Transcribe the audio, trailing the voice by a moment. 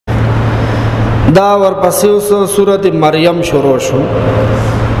دا ورپسې سورۃ مریم شروع شو.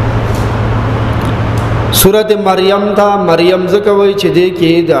 سورۃ مریم تا مریم ځکه وایي چې دې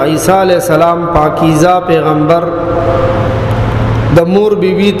کې د عیسی علیہ السلام پاکیزه پیغمبر د مور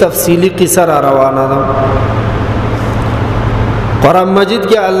بیبي تفصیلی قصه را روانه ده. قرآن مجید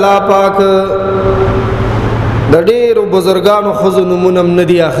کې الله پاک د ډېرو بزرګانو ښځو نومونه نه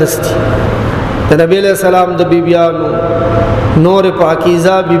دي اخیستي. د نبی علیہ السلام د بیبیانو نور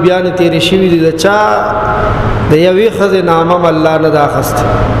پاکیزه بیبیانې تیرې شوي دي، د چا د یوې ښځې نام هم الله نه ده اخیستی.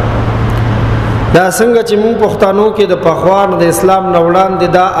 دا څنګه چې موږ پښتنو کې د پخوان د اسلام نه وړاندې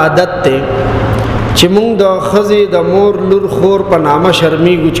دا عادت دی چې موږ د ښځې د مور لور خور په نامه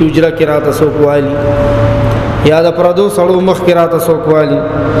شرمېږو چې اجره کې راته څوک والي یا د پردو سړو مخ کې راته څوک والي.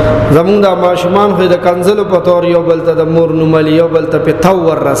 زمونږ د ماشومان خو د کنځلو په طور یو بل ته د مور نوم والي، یو بل ته پې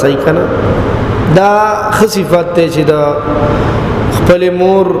ور رسوي که نه. دا ښه صفت دی چې د خپلې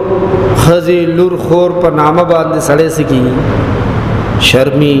مور ښځې لور خور په نامه باندې سړی څه کېږي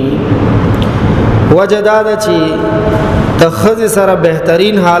شرمي. وجه دا ده چې د ښځې سره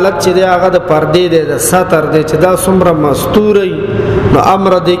بهترین حالت چې دی هغه د پردې دی، د ستر دی، چې دا څومره مستوري نو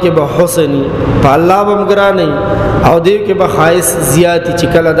امر دی کې به حسني په الله به هم ګراني او دی کې به ښایست زیاتي چې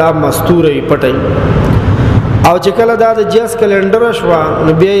کله دا مستوري پټي. او چې کله دا د جیس کلندر شوه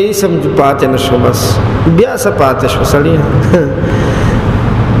نو بیا یې سم پاتې نه شو، بس بیا څه پاتې شو سړی.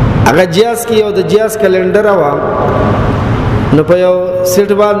 هغه جیس کې یو د جیس کلندر وه نو په یو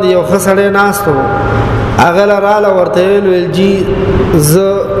سیټ باندې یو ښه سړی ناست و، هغه له راله ورته ویل جي زه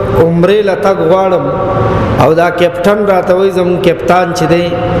عمرې له تګ غواړم او دا کیپټن راته وایي زموږ کیپټان چې دی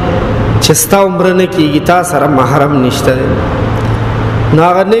چې ستا عمره نه کېږي، تا سره محرم نشته دی. نو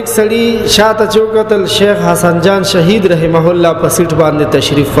هغه نیک سړي شاته چې وکتل شیخ حسن جان شهید رحمه الله په سیټ باندې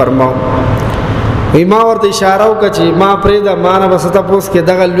تشریف فرماو. وی ما ورته اشاره وکړه چې ما پرېږده ما نه به څه تپوس کې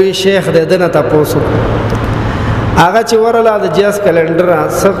دغه لوی شیخ دی ده نه تپوس وکړه. هغه چې ورله د جیس کلندر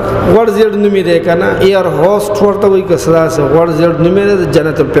غوړ زیړ نومې دی که نه، ایر هوسټ ورته وایي که څه داسې غوړ زیړ نومې دی، د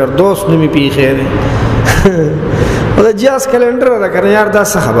جنت الفردوس نومې پیښی دی. د جیس کلندر ده که نه یار، دا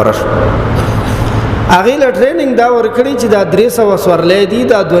څه خبره شوه. هغې له ټریننګ دا ورکړي چې دا 300 سورلی دي،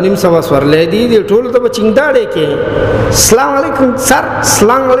 دا 250 سورلی دي، دې ټولو ته به چنګداړې کې سلام علیکم سر،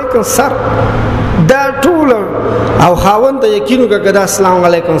 سلام علیکم سر، دا ټول او خاوند ته یقین وکړه که دا سلام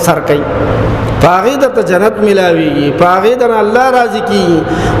علیکم سر کوي په هغې درته جنت ملاویږي، په هغې درنه الله راضي کېږي.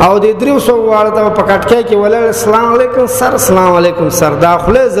 او د 300 واړه ته په کټکۍ کې ولاړ سلام علیکم سر، سلام علیکم سر، دا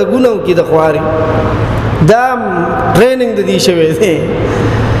خوله زګونه وکړي د خواري. دا ټریننګ د دې شوی دی.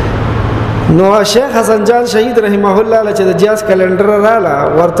 نو شیخ حسن جان شهید رحمه الله چې د جیاس کلندر رااله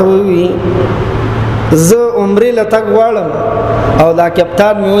ورته وی زه عمرې له تګ غواړم او دا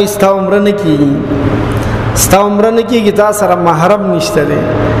کپتان مې وایي ستا عمره نه کېږي، ستا عمره نه کېږي، تا سره محرم نشته دی.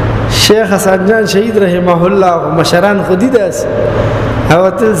 شیخ حسن جان شهید رحمه الله مشران خودي داسې او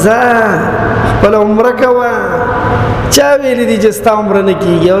تل ځه خپله عمره کوه. چا ویلی دي چې ستا عمره نه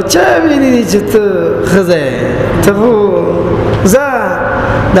کېږي او چا ویلی دي چې ته ښځه یې، ته خو ځه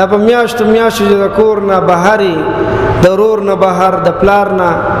دا په میاشتو میاشتو چې د کور نه بهري، د ورور نه بهر، د پلار نه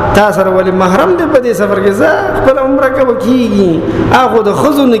تا سره ولې محرم دی په دې سفر کې؟ ځه خپله عمره کوه کېږي، هغه خو د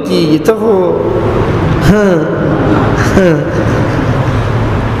ښځو نه کېږي، ته خو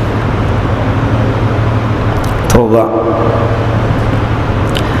توبه.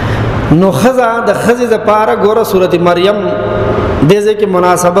 نو ښځه د ښځې دپاره ګوره سورت مریم دې ځای کې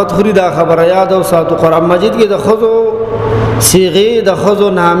مناسبت خوري، دا خبره یاد او ساتو. قرآن مجید کې د ښځو صیغې د ښځو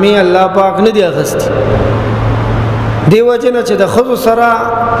نامې الله پاک نه دی اخیستي، دې وجې نه چې د ښځو سره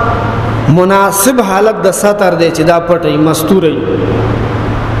مناسب حالت د ستر دی چې دا پټوي مستوري.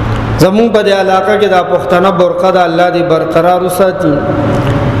 زمونږ په دې علاقه کې دا پښتنه برقه د الله دې برقرار وساتي.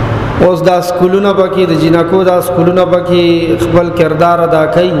 اوس دا سکولونه پکې د جنکو دا سکولونه پکې خپل کردار ادا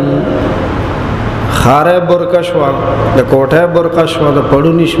کوي. خاره برقه شوه، د کوټه برقه شوه، د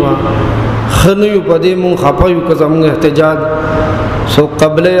پړونی شوه، ښه نه یو په دې مونږ خفه یو که زمونږ احتجاج څوک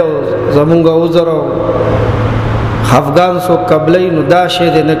قبلې او زمونږ عذر او خفګان څوک قبلې نو دا شی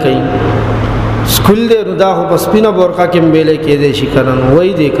دی نه کوي. سکول دی نو دا خو په سپینه برقه کې مبیلی کېدی شي که نه، نو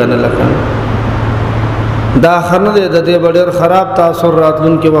وایي دی که نه لکه دا ښه نه دی. د دې به ډېر خراب تاثر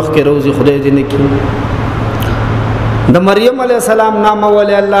راتلونکي وخت کې روزي خدای دې نه کړي. د مریم علیه السلام نامه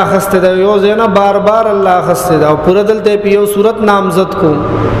ولې الله اخیستی دی؟ یو ځای نه بار بار الله اخیستی دی او پوره دلته یې په یو صورت نامزد کو.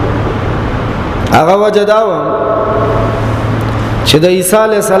 هغه وجه دا وه چې د عیسی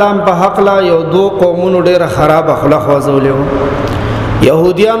علیه السلام په حقله یو دو قومونو ډېره خرابه خوله خوځولې وه.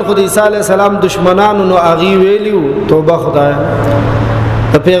 یهودیان خو د عیسی علیه السلام دشمنانو، نو هغې ویلي وو توبه خدایه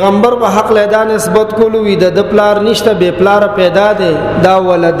د پیغمبر په حق له دا نسبت کولو وی د پلار نشته به پلار پیدا دی دا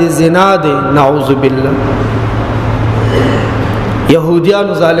ولد زنا دی نعوذ بالله.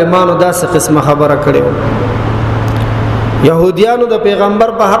 يهوديانو ظالمانو داسې قسمه خبره کړې يهوديانو د پیغمبر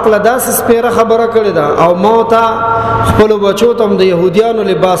په حق له داسې سپیره خبره کړې ده او موتا خپل بچو ته د يهوديانو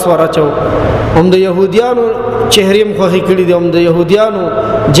لباس ورچو هم د يهوديانو چهریم خوخي کړی دي هم د يهوديانو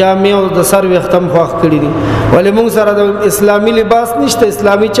جامع او د سر وختم خوخ کړی دي ولې موږ سره د اسلامي لباس نشته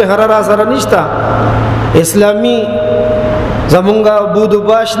اسلامي چهره را سره نشته اسلامي زمونږه بودو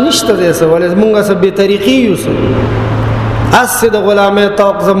باش نشته دې سره ولې موږ سره به طریقې یوسو اس د غلامه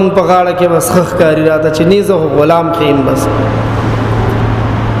توق زمون په غاړه کې وسخخ کاری راته چې نیزه غلام خیم بس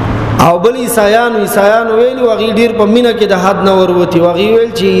او بل عیسایانو ویلي وغي ډیر په مینه کې د حد نه وروتی وغي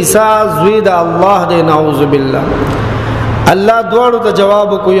ویل چې عیسی زوی د الله دی نعوذ بالله. الله دواړو ته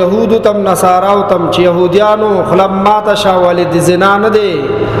جواب کو يهودو تم نصاراو تم چې يهوديانو خلم مات شا ولد زنا نه دی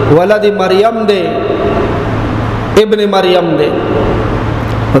ولد مریم دی ابن مریم دی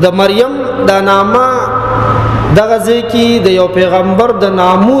د مریم دا نامه دغه ځکه د یو پیغمبر د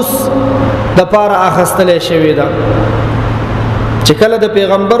ناموس د پاره اخستلې شوی دا چې کله د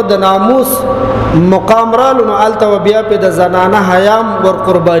پیغمبر د ناموس مقام رالو نو الته بیا په د زنانه حیام ور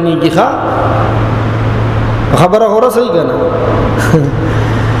قربانیږي خبره هره صحیح کنه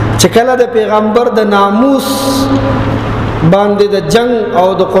چې کله د پیغمبر د ناموس باندې د جنگ او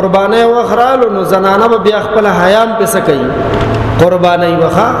د قربانۍ وخرالو نو زنانه بیا خپل حیام په سکي قربانۍ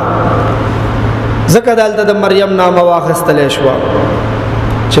وخا زکه دلته د مریم نامه واخستلې شو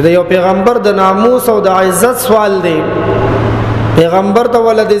چې د یو پیغمبر د ناموس او د عزت سوال دی پیغمبر ته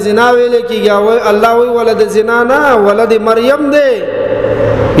ولد زنا ویل کیږي الله وی ولد زنا نه ولد مریم دی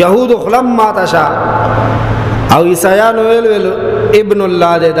يهود خلم ما تشا او عیسایان ویل ابن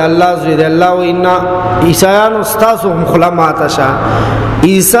الله دی د الله زوی دی الله وی ان عیسایان استاسو خلم ما تشا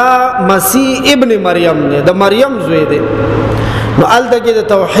عیسی مسیح ابن مریم دی د مریم زوی دی نو الته کې د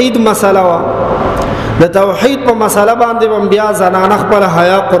توحید مسله وا د توحید په مسله باندې هم بیا زنانه خپل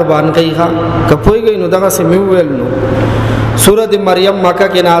حیا قربان کوي ښا کپويږي نو دغه سیمه ویل نو سورۃ مریم مکه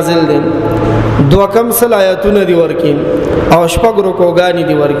کې نازل دي دو کم سل آیاتونه دی ورکی او شپږ رکوګانی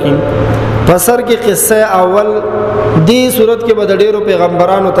دی ورکی پسر کې قصه اول دی سورۃ کې بد ډیرو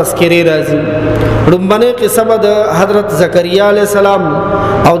پیغمبرانو تذکری راځي لومبنه قصه د حضرت زکریا علیہ السلام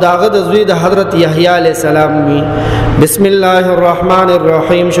او داغه د زوی د حضرت یحیی علیہ السلام وی بسم الله الرحمن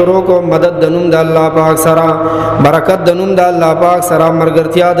الرحیم شروع کو مدد د نوم د الله پاک سره برکت د نوم د الله پاک سره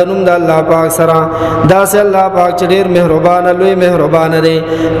مرګرتیا د نوم د الله پاک سره داس الله پاک چې ډیر مهربان لوی مهربان دی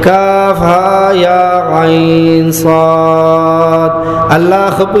کاف ها یا عین صاد الله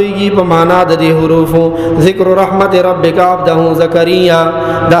خپويږي په معنا د دې حروفو ذکر رحمت ربک عبده زکریا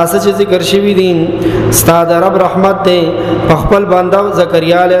دا څه ذکر شوی دي استاد رب رحمت دی په خپل بنده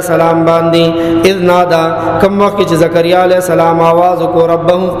زکریا علیہ السلام باندې اذ نادا کوم وخت چې زکریا علیہ السلام आवाज کو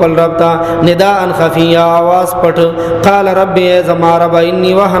ربه خپل رب ته نداء خفیا आवाज پټ قال ربي زما رب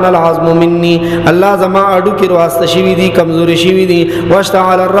اني وهن العظم مني الله زما اډو کې واسطه شوی دي کمزوري شوی دي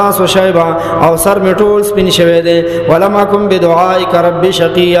واشتعل الراس شيبا او سر میټول سپین شوی دي ولما کوم بدعائک رب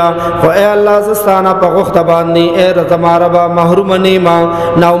شقیا و اے الله زستانه په غخت باندې اے زما رب محروم نیما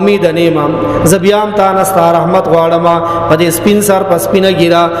نا امید نیما زبیام تا نستا رحمت غواړم په دې سپین سر په سپینه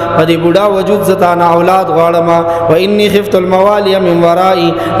ګیرا په دې بوډا وجود زتانه اولاد غواړم و انی خفت الموالی من ورای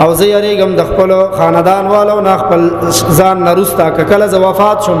او زه یریګم د خپل خاندان والو نه خپل ځان نرستا کله ز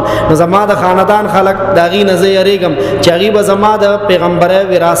وفات شم زما د خاندان خلق داغي نه زه یریګم چې غیب زما د پیغمبره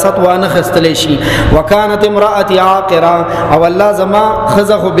وراثت وانه خستلې شي وکانت امراتي عاقرا او الله زما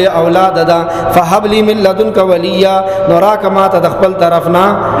خزخ به اولاد ده فهب لي من لدنك وليا نورا کما ته د خپل طرفنا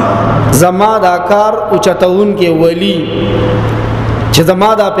زما دا کار او چتون کې ولی چې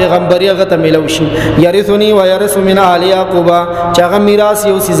زما دا پیغمبري هغه ته ملو شي یارثونی و یارث من آل یعقوب چې هغه میراث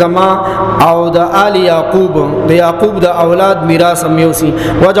یو سي زما او د آل یعقوب د یعقوب د اولاد میراث هم یو سي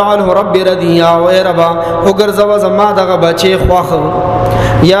وجعله رب رضیا و ربا وګرځوا زما دغه بچي خوخ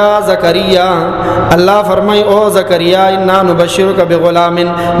یا زکریا الله فرمای او زکریا انا نبشرک بغلام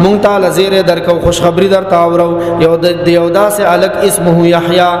مونږ تعالی زیره درکو خوشخبری در تاورو یو داس الک اسمه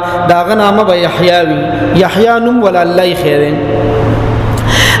یحیی داغه نامه به یحیی وی یحیی نوم ول الله خیرن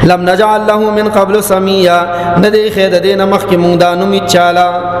لم نجعل له من قبل سمیا ندی خید دینه مخ کی مونږ دانو می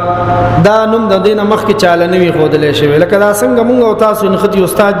چالا دا نوم د دینه مخ کی چاله نوی خودلې شوی لکه دا څنګه مونږ او تاسو نختی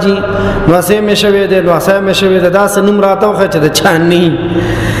استاد جی نو سه می شوی د نو سه می شوی د داس نوم راتو خچ د چانی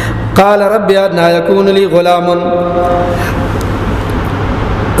قال رب ان يكون لي غلام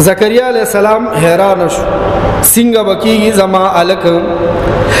زکریا علیہ السلام حیران شو څنګه بکیږي زما الک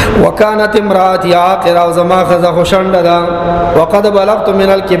وکانت امراتی عاقرا زما خزه خوشند ده وقد بلغت من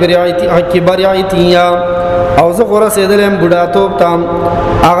الكبر عتیا او زه غره سیدلم بوډا توپ تام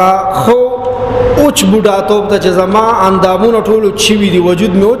هغه خو اوچ بوډا توپ ته چې زما اندامونه ټولو چی وی دی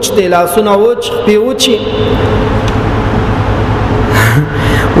وجود می اوچ دی لاسونه اوچ په اوچی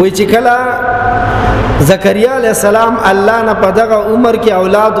وای چې کله زکریا علیہ السلام الله نه په دغه عمر کې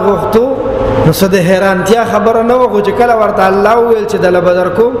اولاد غوښتو نو څه د حیرانتیا خبره نه و چې کله ورته الله ویل چې دل بدر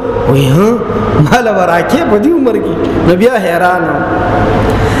کو وای ها مال ورکه په دې عمر کې نو بیا حیران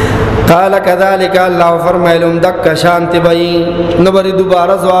قال كذلك الله فرمایلم دک شانتی بای نو بری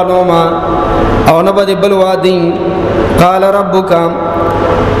دوباره ځوانو ما او نو بری بل وادي قال ربک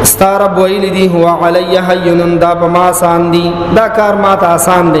استرب ویلدی هو علی حین دا بما آسان دی دا کار ما ته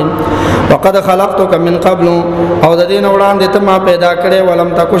آسان دی وقد خلقتك من قبل او د دین وړاندې ته ما پیدا کړې ولم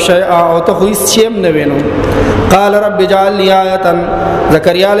تکو شیئا او ته خو هیڅ شیم نه وینو قال رب اجعل لي آیه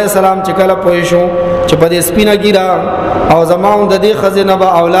زکریا علیہ السلام چې کله پوه شو چې په دې سپینه ګیرا او زماون د دې خزینه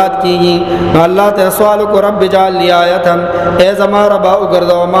به اولاد کیږي نو الله ته سوال کو رب اجعل لي آیه ای زما رب او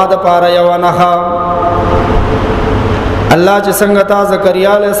ګرځاو ما د پاره یو نه الله چې څنګه تا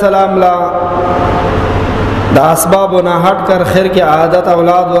زکریا علیہ السلام لا دا اسباب نه هټ کر خیر کې عادت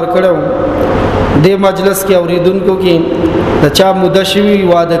اولاد ور کړو دې مجلس کې اوریدونکو کې د چا مدشوی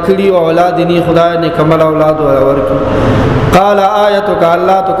وعده کړی او اولاد ني خدای نه کمل اولاد ور کړ قال آیتک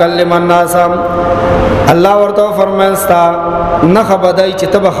الله تکلم الناس الله ورته فرمایستا نه خبردای چې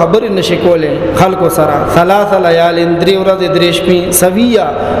تب خبر نشي کوله خلکو سره ثلاث لیال درې ورځې درې شپې سویا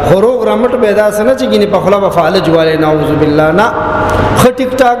خروغ رمټ پیدا سره چې ګینه په خلا په فعال جواله نعوذ بالله نه خ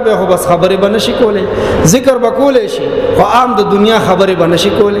ټیک ټاک به خو بس خبره بنشي کوله ذکر بکول شي خو عام د دنیا خبره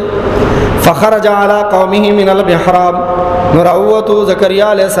بنشي کوله فخرج على قومه من المحراب نروت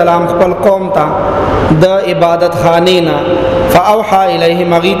زکریا علیہ السلام خپل قوم ته د عبادت خانینا فاوحى الیه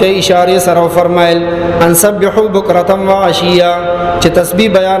مغیت اشاره سره فرمایل ان سبحوا بکرة وعشیا چې تسبیح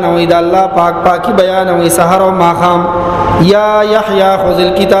بیان او د الله پاک پاکی بیان او سحر او ماخام یا یحیی خذ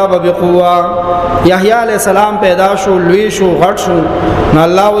الكتاب بقوه یحیی علیہ السلام پیدا شو لوی شو غټ شو نو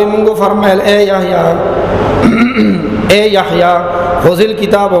الله وی موږ فرمایل اے یحیی اے یحیی خذ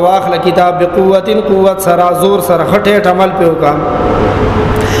الكتاب واخل کتاب بقوه قوت سرا زور سره خټه عمل په وکا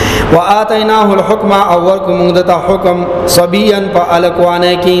واتیناه الحکم او ورکو موږ دته حکم صبیا فالکوانه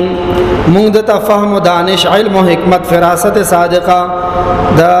کی موږ دته فهم دانش علم او حکمت فراست صادقه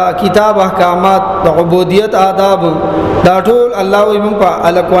دا کتاب احکامات د عبودیت آداب دا ټول الله وي موږ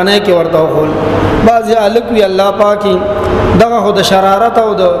په الکوانه کې ورته خول بعضی الکوي الله پاکي دغه خود شرارت او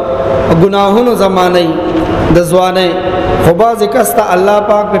د گناهونو زمانه د ځوانه خو باز کستا الله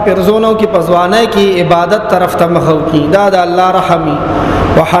پاک په پرزونو کې پزوانه کې عبادت طرف ته مخو کی دا د الله رحمی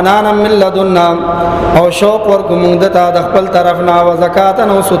وحنانا من لدنا او شوق ورکو موږ ته د خپل طرف نه او زکات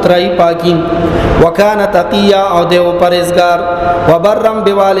او سترای پاکي وکانه تقیا او د پرهیزګار وبرم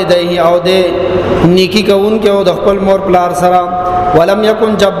بوالديه او د نیکی کوونکو او د خپل مور پلار سره ولم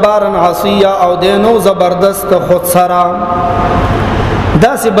یکن جبارا عصیا او د نو زبردست خود سره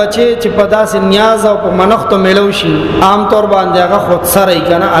داسې بچي چې په داسې نیاز او په منښت ملو شي عام طور باندې هغه خود سره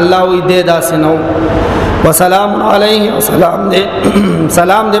کنه الله وی دې داسې نو وسلام علیه وسلام دې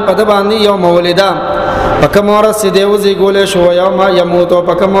سلام دې په باندې یوم ولدا پکه مورز دې وزي ګولې شو یوم يموت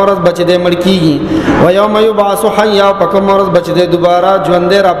پکه مورز بچ دې مړکیږي و یوم یبعث حیا پکه مورز بچ دې دوباره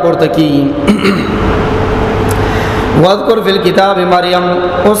ژوند راپورته کیږي واذکر فی الكتاب مریم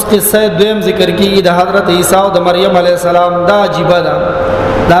اس قصه دویم ذکر کی د حضرت عیسی او د مریم علیہ السلام دا عجیب ده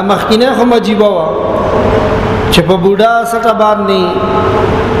دا مخکینه خو عجیب و چې په بوډا سټه باندې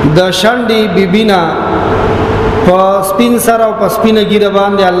د شانډي بیبینا په سپین سره او په سپینه ګیره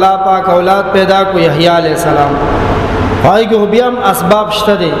باندې الله پاک اولاد پیدا کو یحیی علیہ السلام پای کې بیا هم اسباب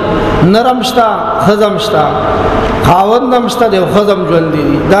شته دي نرم شته خزم شته خاوندم شته دی خزم ژوند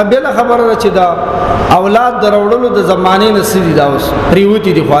دي دا بل خبره چې دا اولاد دروړلو د زمانه نسدي دا اوس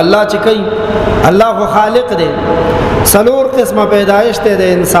پریوتی دي خو الله چې کوي الله خو خالق دی سلور قسمه پیدایش ته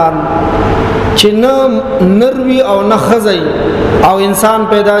د انسان چې نه نروي او نه خزي او انسان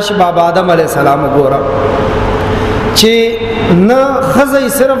پیدا شي بابا آدم علی السلام ګوره چې نه خزي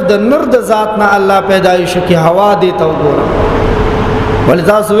صرف د نر د ذات نه الله پیدایش کی هوا دی تو ګوره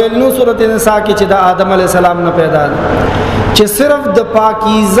ولذا سویل نو سورۃ النساء کې چې د آدم علی السلام نه پیدا چې صرف د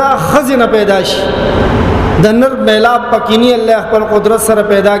پاکیزه خزینه پیدا شي د نر میلاب پکینی الله خپل قدرت سره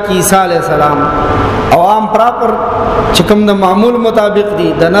پیدا کی عیسی علی السلام او عام پراپر چې کوم د معمول مطابق دي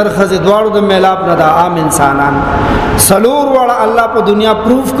د نر خزې دواړو د میلاب نه د عام انسانان سلور وړه الله په دنیا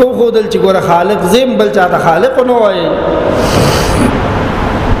پروف کو خودل چې ګوره خالق زم بل چاته خالق نه وای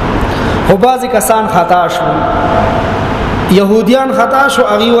خو بعضی کسان خطا شو، یهودیان خطا شو،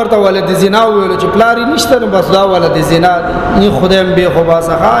 هغه ورته ولد زنا ویل چې پلاری نشته نو بس دا ولد زنا دی، نه خدایم به خو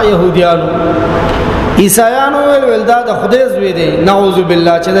باسخه یهودیانو. عیسایانو ویل دا د خدای زوی دی، نعوذ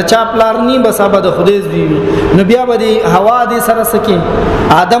بالله، چې دا چا پلار نی بس ابد خدای زوی وي. نو بیا به دی حوا دی سره سکی،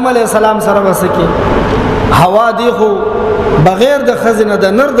 آدم علی السلام سره وسکی. حوا دی خو بغیر د خزینه د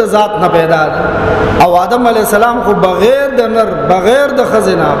نر د ذات نه پیدا ده، او آدم علی السلام خو بغیر د نر بغیر د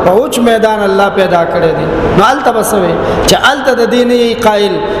خزینه په اوچ میدان الله پیدا کړی دی. نو الته بسوي چې الته د دین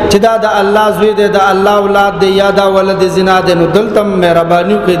قائل چې دا د الله زوی دی، د الله اولاد دی، یا دا ولد زنا دی، نو دلته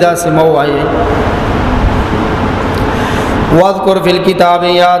مهرباني کوي دا سمو وایي. واذکر فی الکتاب،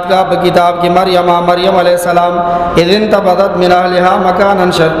 یاد کا په کتاب کې مریم علیہ السلام اذن تبذت من اهلها مکانا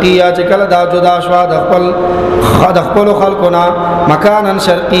شرقیا، چې کله دا جدا شو د خپل خلقنا مکانا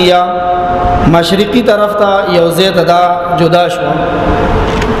شرقیا، مشرقی طرف ته یو زید دا جدا شو.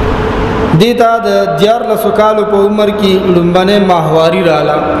 دیتا د 14 کالو په عمر کې لومبنه ماهواری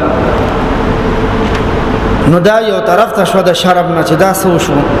رااله، نو دا یو طرف ته شو د شرم نه چې دا سو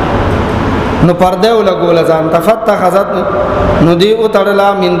شو، نو پرده ولګول ځان تفتخذت، نو دی او تړلا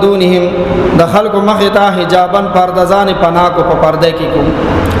من دونهم د خلق مختا حجابن پردزان پنا کو په پرده کې کو.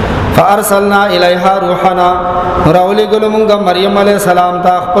 فارسلنا الیها روحنا، راولی ګل مونږه مریم علیہ السلام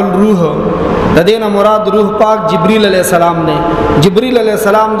ته خپل روح، د دینه مراد روح پاک جبرئیل علیہ السلام دی. جبرئیل علیہ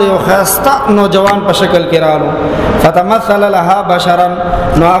السلام دی یو خاصه نوجوان په شکل کې رالو، فتمثل لها بشرا،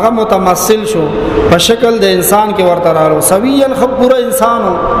 نو هغه متمثل شو په شکل د انسان کې ورته رالو، سویا خبره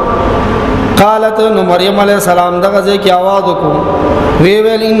انسانو. قالت، نو مریم علیہ السلام دغه ځکه आवाज وکړو،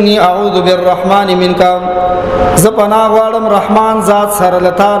 ویل انی اعوذ بالرحمن منک، ز پناه غواړم رحمان ذات سره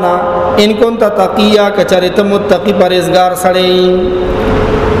لتانا، ان كنت تقیا، کچریت متقی پرهیزګار سړی.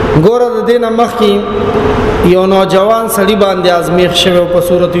 ګوره د دینه مخ کې یو نوجوان سړی باندې ازمیخ شوی په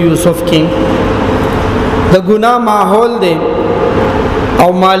سورۃ یوسف کې، د ګناه ماحول دی او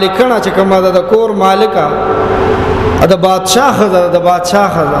مالکانه چې کومه د کور مالکا د بادشاہ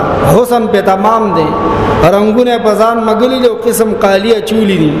خزا حسن په تمام دی، رنگونه په ځان مګلی له قسم قالیه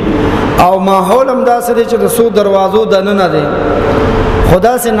چولی دي، او ماحول هم داسې دی چې د سو دروازو دننه دی.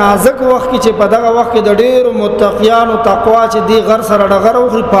 خدا سے نازک وخت کې چې په دغه وخت کې د ډېرو متقیانو تقوا چې دی غر سره ډغر او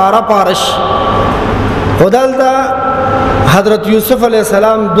پارا پارش. خدالته حضرت یوسف علیہ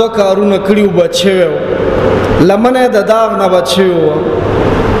السلام 2 کارونه کړیو، بچو لمنه د داغ نه بچو.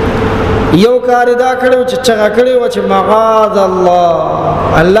 یو کار دا کړو چې چغه کړو چې معاذ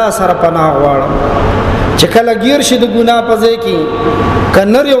الله سره پناه غواړم، چې کله گیر شي د ګناه په ځای کې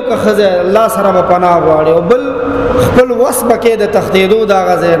کنر یو که خزه الله سره پناه غواړي، او بل خپل وسبه کې د تخدیدو دا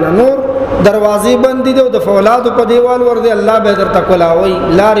غزنه نور دروازې بندې دي او د فولادو په دیوال ور دي، الله به درته کولاوي،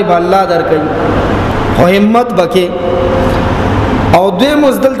 لارې به الله درکړي، او همت بکې. او دوی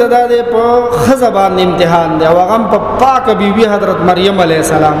مزدل تداده په خزبان امتحان دی، او هغه په پاک بیبي حضرت مریم علیہ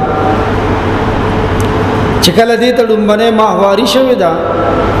السلام چې کله دې ته ډومبنه ماهواری شوی دا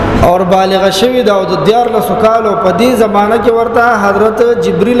اور بالغ شوی دا، او د 14 کالو په دې زمانہ کې ورته حضرت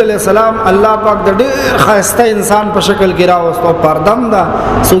جبرئیل علیہ السلام الله پاک د ډېر خاصه انسان په شکل کې راوستو، پردم دا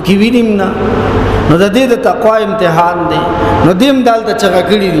سو کې وینم نه. نو د دې د تقوا امتحان دی، نو دیم دالته چغه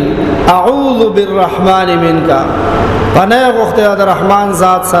کړی دي، اعوذ بالرحمن منک، پناه غوښته د رحمان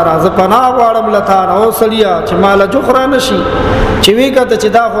ذات سره، ز پناه غواړم لته او سړیا چې مال جوخره نشي، چې وی کته چې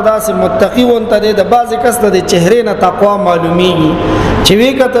دا خدا سي متقی وونته د بعضی کس د چهره نه تقوا معلومیږي، چې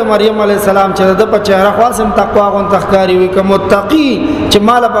وی کته مریم علی السلام چې د په چهره خاصم تقوا غون تخکاری وي که متقی چې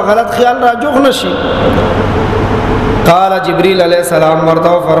مال په غلط خیال را جوخ نشي. قال جبريل علیہ السلام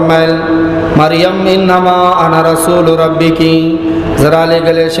ورته فرمایل، مریم انما انا رسول ربک، زرا لے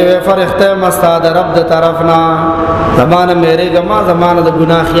گلے شوی فرښتہ مستاد رب د طرفنا، زمانه میرے گما زمانه د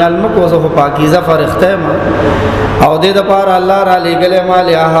گناہ خیال مکو، زه پاکیزه فرښتہ ما، او دې د پار الله را لے گلے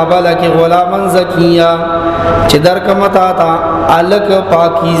مال احبل کی غلامن زکیہ، چې در کمتا تا الک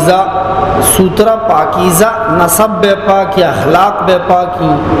پاکیزه سوترا پاکیزه، نسب به پاکی، اخلاق به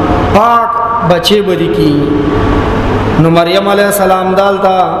پاکی، پاک بچے بدی کی. نو مریم علیہ السلام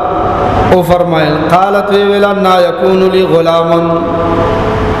دالتا او فرمایل، قالت ویلا نا یکون لی غلامن،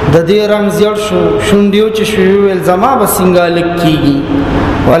 د دې رنگ زیړ شو شونډیو چې شویل زما بسنګا لکیږي،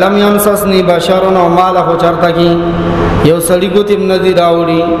 ولم یمسسنی بشر، نو ماله چرته کی یو سړی ګوتیم ندی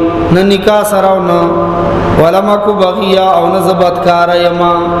راوړي، نه نکاح سره نو ولم کو بغیا او نه زبط کار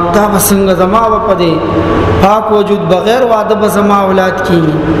یما، دا بسنګ زما په دې پاک وجود بغیر واده به زما اولاد کی.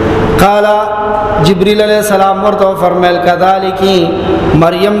 قال جبريل علیہ السلام ورته فرمایل، کذالک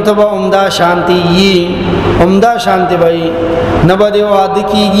مریم ته عمدہ شانتی وای، نه به واده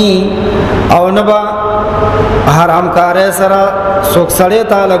کیږي او نه به حرام کار سره څوک سړی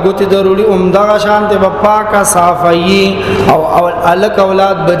ته لګوتی ضروري عمدغه شان ته پاکه صافي او الک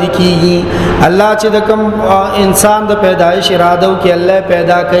اولاد بدی کیږي. الله چې د کوم انسان د پیدایش اراده او کې الله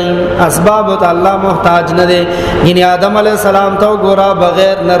پیدا کړي اسباب ته الله محتاج نه دی. یعنی آدم علی السلام ته ګورا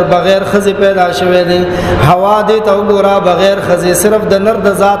بغیر نر بغیر خزي پیدا شوی دی. هوا دې ته ګورا بغیر خزي صرف د نر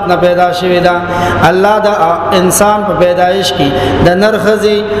د ذات نه پیدا شوی دا. الله د انسان په پیدایش کې د نر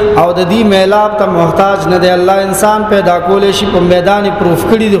خزي او د دې میلاب ته محتاج نه دی. الله انسان پیدا کول شي په میدان پروف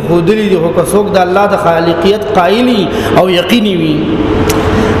کړي دی خودلی دی خو څوک د الله د خالقیت قائلی او یقیني وي.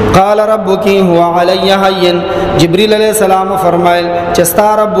 قال ربك هو علي هين جبريل عليه السلام فرمایل چې ستا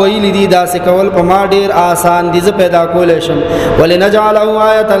رب ویل دي دا سکول په ما ډیر آسان دي ز پیدا کول شم. ولنجعله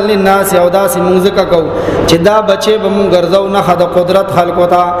آیه للناس او دا سمونځ کو چې دا بچي به مونږ ګرځو نه خد قدرت خلقو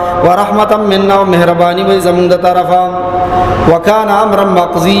ته ورحمتا منا او مهرباني وي زمونږ د طرفه. وکانا امر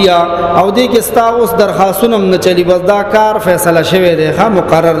مقضیا او دې کې ستا اوس درخواستونه نه چلی بس دا کار فیصله شوی دی ښه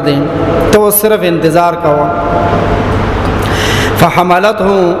مقرر دی ته صرف انتظار کوه. فحملته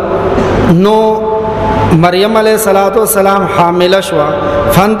نو مریم علیہ الصلوۃ والسلام حامل شوا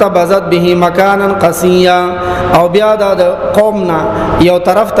فانتبذت به مکانا قصیا او بیا د قومنا یو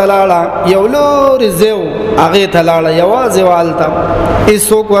طرف تلاړه یو لور زیو هغه تلاړه یوازې والته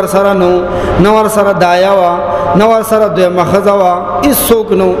ایسوک ور سره نو ور سره دایا وا نو ور سره د مخزه وا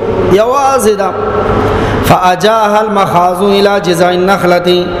ایسوک نو یوازې دا. فاجاها المخاض الى جذع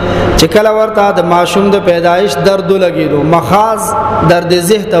النخله چې کله ورته د ماشوم د پیدایش درد لګیدو مخاض درد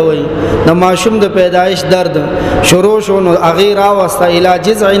زهته وای د ماشوم د پیدایش درد شروع شو نو اغه را واسطه الى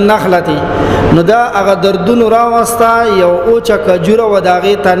جذع النخله نو دا هغه دردونو را واسطه یو اوچا کجوره و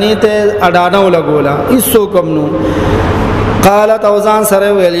داغه تنه ته اډانو لګولا ایسو کوم نو قالت اوزان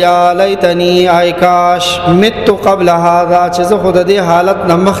سره ویل یا لیتنی ای کاش مت قبل هذا چې زه خود دې حالت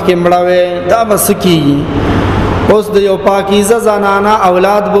نمخ کې مړاوي دا بس کی اوس د یو پاکیزه زنانه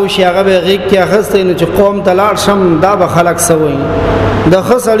اولاد بو شي هغه به غیږ کې اخستې نو چې قوم تلاړ شم دا به خلق سوي د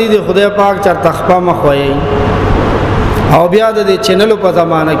خسړی د خدای پاک چر تخپا مخوي او بیا د چینلو په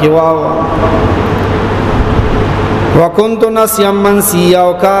زمانہ کې واو وکنت نسیم منسیا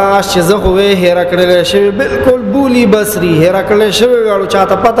او کاش چې زه خو هیر کړل شوی بالکل بولی بصری هیر کړل شوی غړو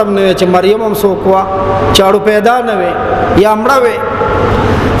چاته پتم نه چې مریم هم سوکوا چاړو پیدا نه وي یا مړه وي.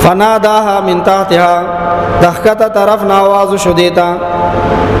 فناداها من تحتها دخکته طرف نا आवाज شو دیتا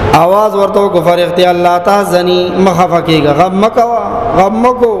आवाज ورته کو فرښتي الله تحزنی مخفقیگا غم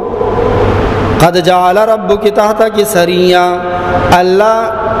مکو قد جعل ربک تحتک سریا الله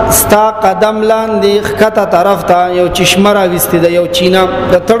ستا قدم لاندې خکته طرف ته یو چشمه را وستې د یو چینا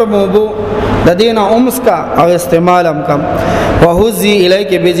د تړ موبو د دینه اومس کا او استعمالم کم وهزي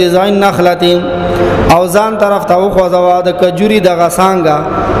الیک بجزع النخله او ځان طرف ته خو زوا د کجوري د غسانګا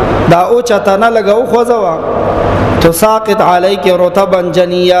دا او چته نه لګاو خو زوا تو ساقط علیک رطبا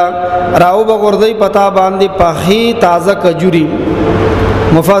جنیا راو بغردی پتا باندې پخی تازه کجوري.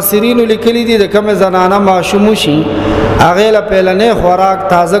 مفسرین لیکلی دي د کوم زنانه ماشوم شي اغه له پهلنه خوراک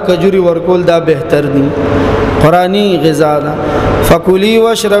تازه کجوري ورکول دا بهتر دي قرآنی غذا ده. فکلی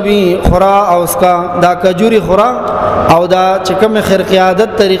واشربی خورا او اسکا دا کجوري خورا او دا چې کوم خرقی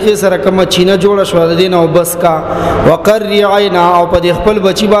عادت طریقې سره کوم چینه جوړ شو د دین او بس کا وقری عینا او په خپل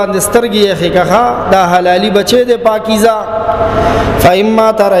بچی باندې سترګې خېکه دا حلالي بچي د پاکیزه.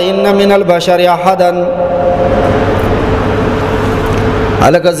 فإما ترين من البشر احدا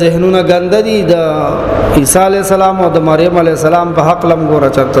الکه ذهنونه ګند دي د عیسی علی السلام او د مریم علی السلام په حق لم ګور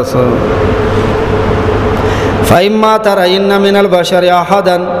چرته سو. فإما ترين من البشر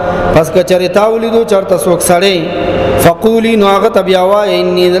احدا پس کچری تاولیدو چرته سوک سړی فقولی نو هغه تبیاوا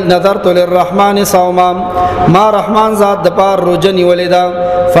انی نظرت للرحمن صوما ما رحمان ذات د پار روزنی ولیدا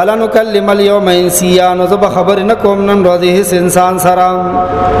فلنکلم اليوم انسیا نو زب خبر نکوم نن ورځ انسان سره.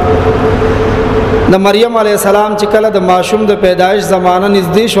 د مریم علی السلام چې کله د ماشوم د پیدایش زمانہ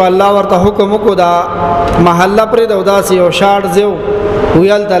نږدې شو الله ورته حکم وکړ دا محله پر د وداسي او شاړ زیو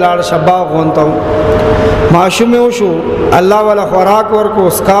ویل دلال شباغ غونتو ماشوم یو شو الله ولا خوراک ورکو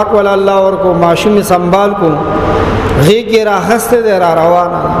اسکاک ولا الله ورکو ماشوم سنبال کو غیږ را هسته د را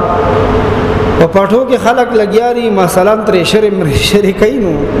روانه په پټو کې خلق لګیاري مثلا تر شری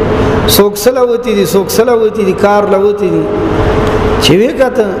کینو سوکسلوتی دي سوکسلوتی دي کار لوتی دي چې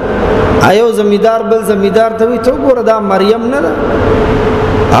وکړه ایو زمیدار بل زمیدار ته وي ته ګوره دا مریم نه ده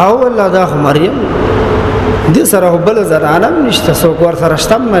او الله دا مریم دې سره بل زرانه نشته سو ور سره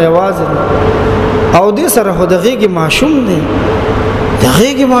شتم نه یوازې او دې سره خو دغه معشوم دی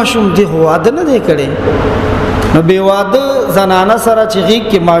دغه معشوم دی هو واده نه دی کړي نو به واده زنانه سره چې غیږ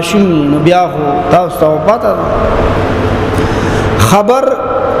کې معشوم نو بیا هو تاسو ته پته خبر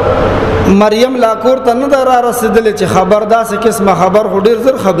مریم لا کور ته نه را رسیدلې چې خبر داسې قسمه خبر خو ډیر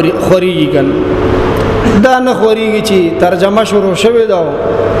زر خبري خوريږي کنه دا نه خوريږي چې ترجمه شروع شوه دا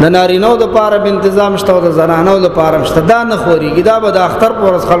د نارینو د پاره به تنظیم شته او د زنانو د پاره شته دا نه خوريږي دا به د اختر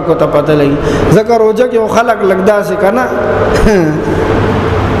پر خلکو ته پته لګي ځکه روزه کې خلک لګدا سي کنه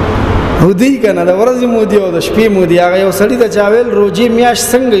هودي کنه د ورځې مودي او د شپې مودي هغه یو سړی د چاویل روزي میاش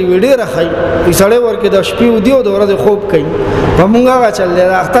څنګه ویډه راخی یې سړی ورکه د شپې ودی او د ورځې خوب کوي په مونږه چل دی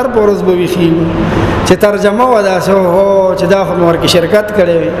اختر پر ورځ به ویخي چې ترجمه ودا شو هو چې دا خو ورکه شرکت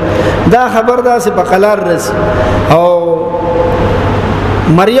کړي دا خبر دا سي په قلار رس او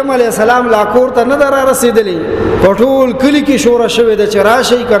مریم علیہ السلام لا کور ته نه در رسیدلی ټول کلی کې شور شوه د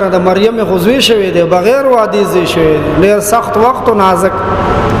چراشي کنه د مریم غزوی شوه دی بغیر وادي زی شوه ډیر سخت وخت او نازک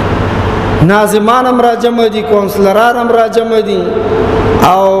ناظمان را جمع دي کونسلران را جمع دي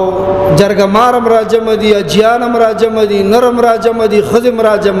او جرګمار را جمع دي اجیان را جمع دي نرم را جمع دي خزم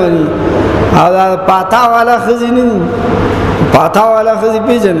را جمع دي او پاتا والا خزینی پاتا والا خزی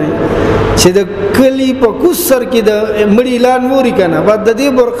پیژنې چې د کلی په کوسر کې د مړی اعلان ووري کنه بعد د دې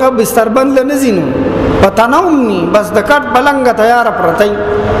برقه بستربند لنزینو پتا نوم ني بس د کټ بلنګ تیار پرتای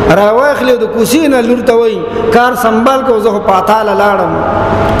راوخلې د کوسینه لورته وای کار سنبال کو زه پاتا لاړم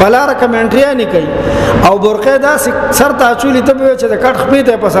پلار کمنټریا نه کوي او برقه دا سر ته چولې ته چې د کټ خپې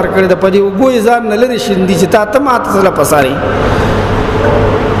ته په سر کړی د پدی وګوي ځان نه لري شندې چې تا ته ماته سره پساري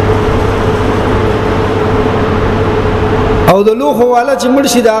او د لوخو والا چې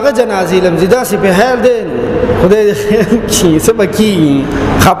مرشد هغه جنازې لمزیدا سي په حال دی خدای دې کی سبکی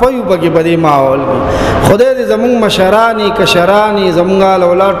خپایو بګي بده ماحول خدای دې زمون مشرانی کشرانی زمونږ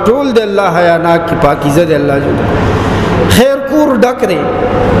اولاد ټول د الله حیا ناک کی پاکیزه دی الله جو خیر کور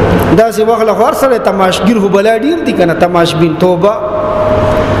ډکره دا سي وغله خور سره تماشګر هو بلا ډیر دي کنه تماشبین توبه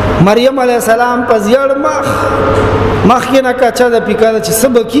مریم علیہ السلام په زیړ مخکې نه کچا د پیکاله چې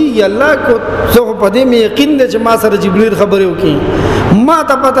سبکی الله کو زه په دې مې یقین ده چې ما سره جبرئیل خبرې وکي ما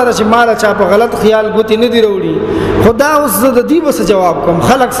ته پته ده چې مال چا په غلط خیال ګوتی نه دی وروړي خدا اوس د دې بس جواب کوم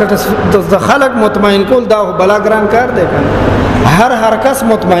خلق سره خلق مطمئن کول دا بلا ګران کار دی هر کس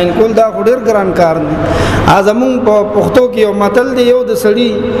مطمئن کول دا ډیر ګران کار دی ازمون په پښتو کې یو متل دی یو د سړی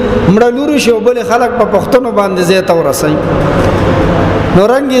مړ لوري شو بل خلق په پښتون باندې زه ته ورسای نو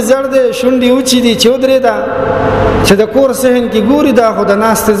رنگي زړ دې شونډي اوچي دي چودري دا چې د کور سهن کې ګوري دا خو د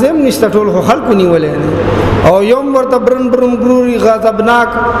ناس ته زم نشته ټول خلکو نیولې او یوم ورته برن ګوري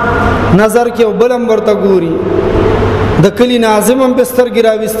غضبناک نظر کې او بلم ورته ګوري د کلی ناظم هم بستر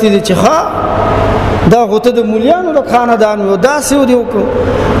ګراوستي دي چې ها دا غوته د مولیانو د خاندان و دا سیو دی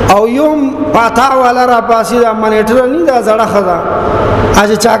او یوم پاتا والا را پاسي د منیټر نه دا زړه خدا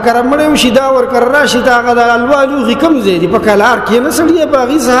اجه چا کرمړې وشي دا ور کر راشي دا غد الوالو غکم زیدي په کلار کې نه سړی په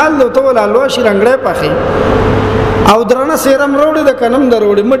غي سهال له تو الوالو شي رنگړې پخې او درنه سیرم روړې د کنم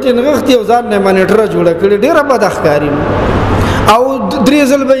دروړې مټې نغختي او ځان نه منیټر جوړ کړي ډیره بدخکاری او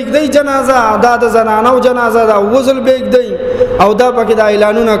دریزل بیگ دی جنازه دا د زنانو جنازه دا وزل بیگ دی او دا پکې د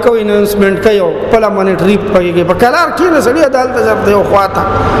اعلانونه کوي اناونسمنت کوي په لمنټری پکې په کلار کې نه سړی عدالت ځرته یو خواته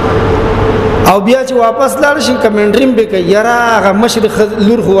او بیا چې واپس لاړ شي کمنټریم به کوي یاره هغه مشرق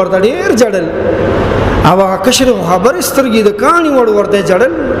لور خو ورته ډیر جړل او هغه کشر خبر سترګې د کانی ورته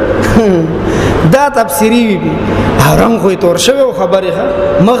جړل دا تفسیری وي هرم خو تور شوی خبره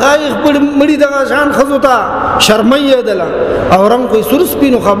مغایغ مړی دغه شان خزوتا شرمې دلا او رنگ خو سرس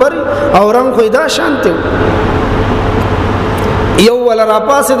پینو خبر او رنگ خو دا شانته یو ولا را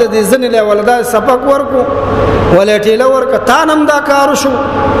پاسه د دې ځنه له ولدا سپک ورکو ولا ټیله ورک تانم دا کار شو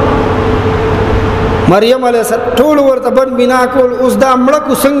مریم علیہ السلام ټول ورته بن بنا کول اوس دا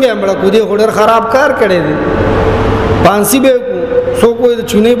مړکو څنګه مړکو دی هډر خراب کار کړي دي پانسی به سو کوئی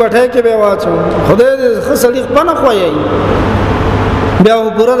چونه بټه کې به واچو خدای دې خسړی پنه خوایي بیا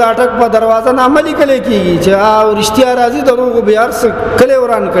پورا د اٹک په دروازه نه عملی کله کیږي چې او رښتیا راځي دروغ بیا ارس کله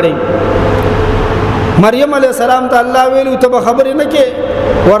وران کړي مریم علیہ السلام ته الله ویلو ته خبرې نه کې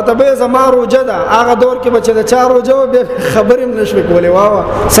ورته به زما روزه ده هغه دور کې بچ د 4 روزه به خبرې نشو کولې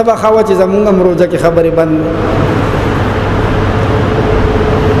واه سبا خوا چې زمونږ روزه کې خبرې بند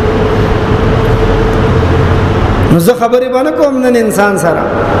نو زه خبرې باندې کوم نن انسان سره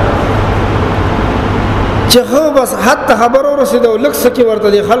چې خو بس حتی خبر ورسېدو لکه سکی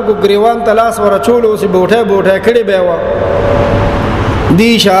ورته د خلکو گریوان تلاس ورچول اوس بوټه کړي به وا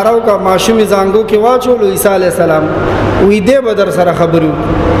دی اشاره کا ماشومی زانګو کې واچول عیسی علی السلام وې دې بدر سره خبرو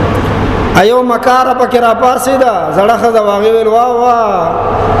ایو مکار پکې را پاسې دا زړه خزه واغې ویل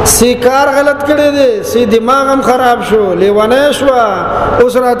وا سی کار غلط کړی دی سی دماغ هم خراب شو لیوانه شو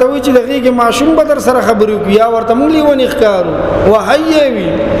اوس راته وی چې دغه کې ماشوم بدر سره خبرو کیا ورته مونږ لیونی ښکارو وهي وی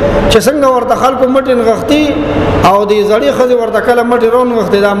چې څنګه ورته خلکو مټین غختی او دې زړی خزه ورته کله مټی رون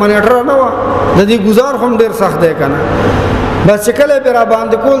غختی دا منیټر نه و د دې گزار هم ډیر سخت دی کنه بس کله پر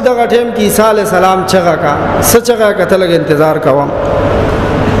باندې کول دغه ټیم کې عیسی علی السلام چغه کا سچغه کتل انتظار کوم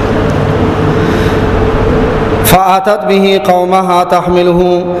فاتت به قومها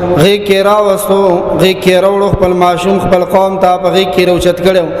تحمله غی کیرا وسو غی کیرو خپل ماشوم خپل قوم ته په غی کیرو چت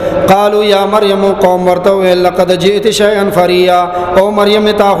کړو قالو یا مریم قوم ورته لقد جئت شيئا فريا او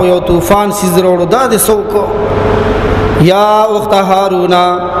مریم ته یو طوفان سیزروړو دا د سوکو یا اخت هارون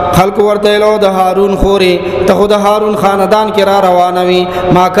خلق ورته له د هارون خوري ته خود هارون خاندان کې را روانوي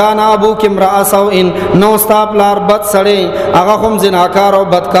ما کان ابو کمرا سو ان نو استاپلار بد سړی هغه هم زناکار او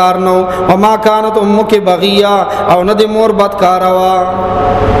بدکار نو او ما کانت امک بغیا او نه د مور بدکار وا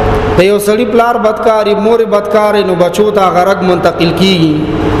ته یو سړی پلار بدکاری مور بدکار نو بچو ته غرق منتقل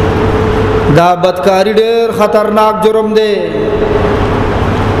کیږي دا بدکاری ډېر خطرناک جرم دی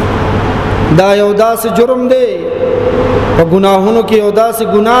دا یو داسې جرم دی په ګناهونو کې یو داسې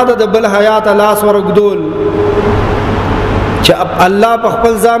ګناه ده د بل حیات لاس ورګدول چې الله په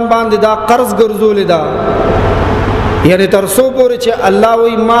خپل ځان باندې دا قرض ګرځول دا یعنی تر څو پورې چې الله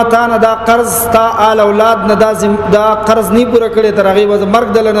وی ما تا نه دا قرض تا آل اولاد نه دا قرض نه پوره کړي تر هغه وز مرګ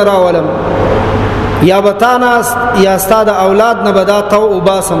دل نه راولم یا بتانا یا استاد اولاد نه بدا تو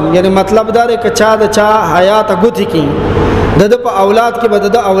وباسم یعنی مطلب دا دی چې چا د چا حیات غوتی کی د په اولاد کې بد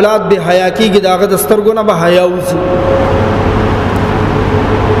د اولاد به حیا کیږي داغه د سترګونه به حیا وځي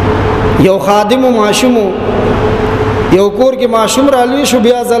یو خادم او ماشوم یو کور کې ماشوم را لوي شو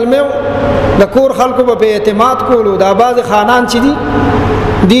بیا ظلمو د کور خلکو په اعتماد کولو د باز خانان چې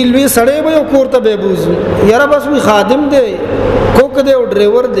دی لوی سړی به یو کور ته به بوزي یاره بس وی خادم دی کوک دی او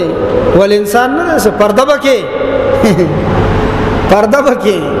ډرایور دی ول انسان نه څه پرده بکې پرده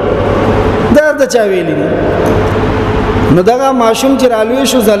بکې درد چا ویلی نو دغه ماشوم چې رالوي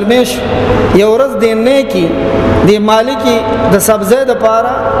شو ظلمیش یو ورځ دینه کی دی مالکی د سبزه د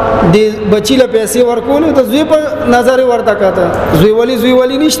پاره دی بچی له پیسې ورکول ته زوی په نظر ورته کاته زوی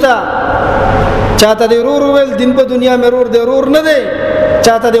ولی نشتا چاته دی رور ویل دین په دنیا مې رور دی رور نه دی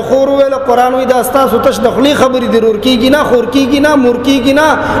چاته دی خور ویل قران وی دا استاسو تش د خلی خبرې دی رور کیږي نه خور کیږي نه مور کیږي نه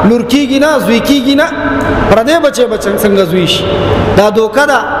لور کیږي نه زوی کیږي نه پر دې بچي څنګه زوی شي دا دوکه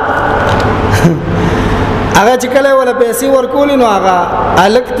ده هغه چې کله ولا پیسې ورکول نو هغه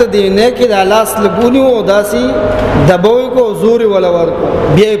الکت دی نه کې د لاس لګونی او داسي دبوي کو زوري ولا ورکو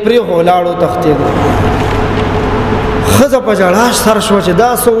بیا پری هولاړو تختید خزه په جړاش سر شو چې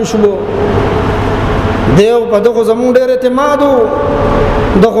دا سو شو دیو په دغه زمون ډېر اعتمادو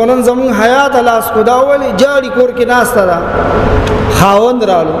د غونن زمون حیات لاس کو دا ولي جاړي کور کې ناشته دا خاوند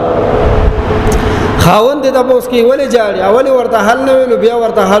رالو خاوند د بوس کې ولې جاړي اولی ورته حل نه ویلو بیا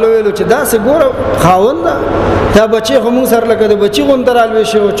ورته حل ویلو چې دا سه ګور خاوند دا بچي هم سر لکه د بچي غون درالوي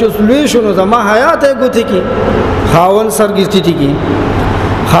شو چې لوي شنو زما حیات غوتی کی خاوند سرګستی کی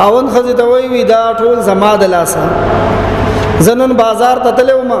خاوند خزه ته وی دا ټول زما د لاسه زنن بازار ته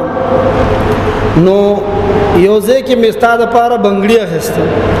تلو ما نو یوځه کې مستاده پاره بنگړی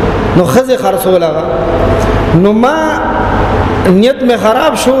اخسته نو خزه خرڅوله نو ما نیت میں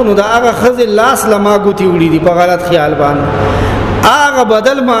خراب شو نو دا هغه خزه لاس لما ګوتی وړي دي په غلط خیال باندې هغه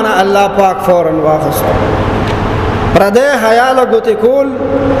بدل معنا الله پاک فورن واخست پرده حیا له ګوتی کول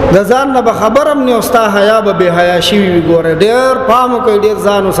د ځان نه خبرم نه اوستا حیا به حیا شي وي ګوره ډیر پام کوي ډیر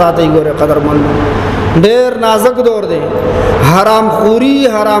ځان ساتي ګوره قدرمن ډیر نازک دور دی حرام خوري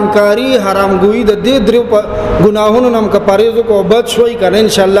حرام کاری حرام ګوئی د دې درو ګناهونو نم کا پرېزو کو بد شوي کنه ان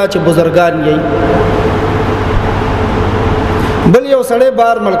شاء الله چې بزرګان یې بل یو سړی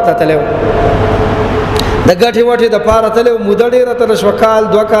بار ملک ته تلو د غټي وټي د پاره تلو موده ډیره تر شوکال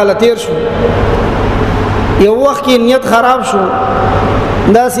 2 کال تیر شو یو وخت کې نیت خراب شو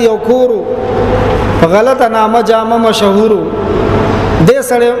داس یو کورو په غلطه نامه جامه مشهورو دا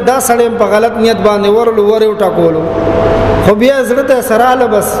سړی په غلط نیت باندې ورو ټاکولو خو بیا زړه سراله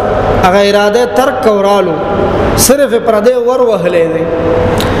بس هغه اراده ترک کورالو صرف پردې ور وهلې دي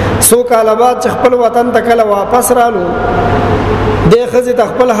سو کال بعد خپل وطن ته کله واپس رالو د خزه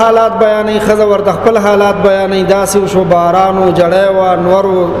خپل حالات بیانې خزه ورته خپل حالات بیانې داسې شو بارانو جړې وا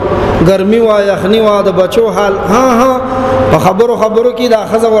نورو ګرمي وا یخني وا د بچو حال ها په خبرو کې دا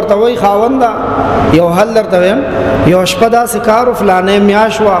خزه ورته وای خاوندا یو حل درته یو شپه دا سکارو فلانه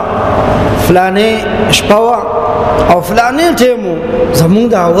میاشوا فلانه شپوا او فلانه ټیمو زمون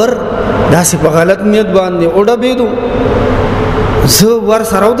دا ور داسې په غلط نیت باندې اوډه بيدو زه ور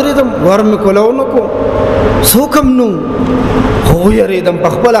سره ودرېدم ور مې کولو نو کو څوکم نو خو یریدم په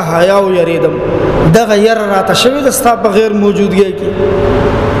خپل حیا او یریدم دغه ير راته شوی د ستا په غیر موجودګۍ کې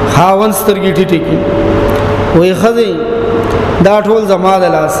خاون سترګې ټیټې کې وې خزي دا ټول زما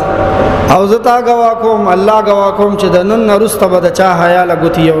د لاس او زه تا غوا کوم الله غوا کوم چې د نن نرسته به د چا حیا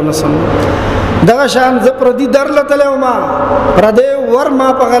لګوتی یو نسم دغه شان ز پردي درلته ما پردې ور ما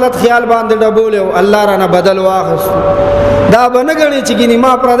په غلط خیال باندې ډبول الله رانه بدل واخست دا بنګړي چې ګني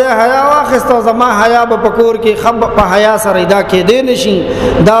ما پردې حیا واخست او زما حیا په پکور کې خب په حیا سره دا کې دې نشي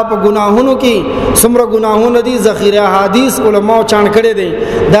دا په ګناهونو کې څومره ګناهونه دي ذخیره حدیث علماء چان کړي دي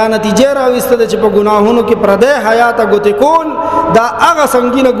دا نتیجه راوستل چې په ګناهونو کې پردې حیا ته ګوت کول دا هغه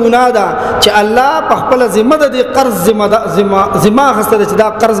څنګه ګناه ده چې الله په خپل ذمہ د قرض ذمہ خسته چې دا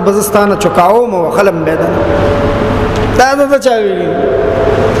قرض بزستانه چکاو مو خلم بدن دا چاوي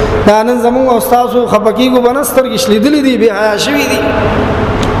دا نن زموږ استادو خپکیګو بنستر کې شلیدلې دي به حیا شوی دي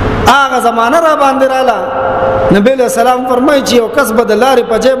هغه زمانہ را باندې رااله نبی له سلام فرمایي چې یو کس به د لارې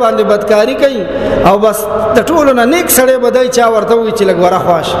په ځای باندې بدکاری کوي او بس د ټولو نه نیک سړی بدای چا ورته وي چې لګ وره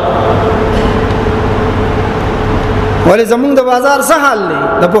خواش ولی زمونږ د بازار څه حال دی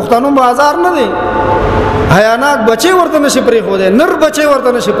د پښتنو بازار نه دی حیاناک بچي ورته نشي پرې خو دی نر بچي ورته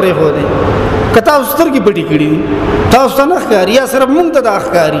نشي پرې خو دی کته سترګې پټي کړي تاسو نه ښکاری یا صرف مونږ ته د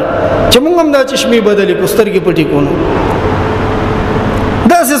ښکاری چې مونږ هم د چشمې بدلې کو سترګې پټي کونو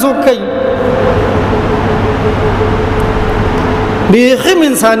دا څه څوک کوي بیخم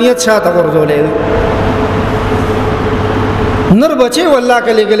انسانیت شاته ورزولې نر بچي والله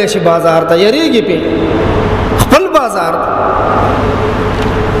کله گله شي بازار ته یریږي په خپل بازار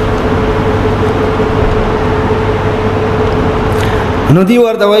نو دی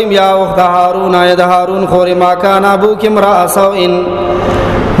ورته وایم یا وخت هارون اې د هارون خوري ما کان ابو کمرا اسوین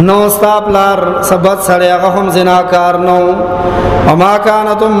نو استاپلار سبت سړی هغه هم زناکار نو وما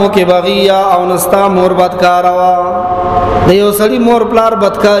کانتم مکی بغیا او نستا مور بدکار وا د یو سړی مور پلار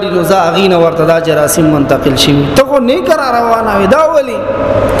بدکاری نو زاغین ورته دا جراثیم منتقل شي ته کو نه کرا روانه ودا ولی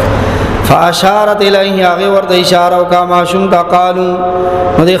فاشارت الیه هغه ورته اشاره او کا ماشوم تا قالو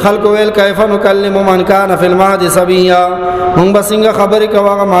نو دی خلق ویل کیف نکلم من کان فی المهد صبیا مونږ بسنګ خبرې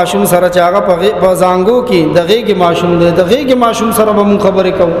کواغه ماشوم سره چاغه په زانګو کې دغه کې ماشوم دغه کې ماشوم سره به مونږ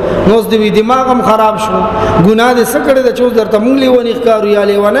خبرې کوو نو د دماغم خراب شو ګناه دې سکړه د چوز درته مونږ لیونی ښکارو یا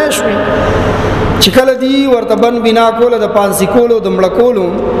لیونه شوي چې کله دی ورته بن بنا کوله د پانسی کولو د مړ کولو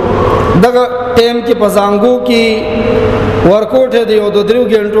دغه ټیم کې په زانګو کې ورکوټه دی او د درو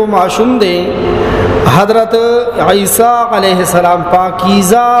غنټو معصوم دی حضرت عیسی علیہ السلام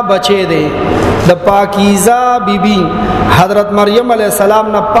پاکیزه بچی دی د پاکیزه بیبی حضرت مریم علیہ السلام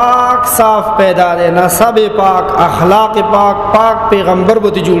نه پاک صاف پیدا دی نسب پاک اخلاق پاک پاک پیغمبر به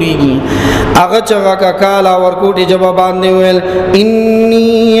جوړیږي هغه چغه کالا ورکوټي جواب باندې ویل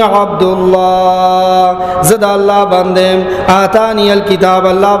انی عبد الله زد الله باندې آتانی الکتاب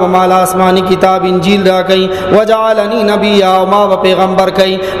الله بمال آسمانی کتاب انجیل را کوي وجعلنی نبی او ما پیغمبر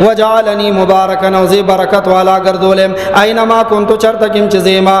کوي وجعلنی مبارکا او زی برکت والا ګرځولم اينما كنت چرتکم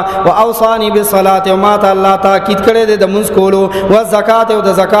چزیما واوصانی بالصلاه او ما الله تاکید کړي د منځ کولو او زکات او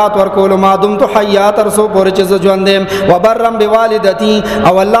د زکات ورکولو ما دمت حیات رسو پور چز ژوندم وبرم بوالدتی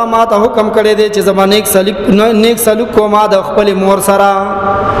او الله ما ته حکم کړي دي چې زمانه نیک سلوک کو ما د خپل مور سره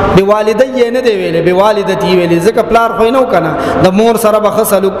بوالدی نه دی ویلې بوالدتی ویلې ځکه پلار خو نه کنه د مور سره به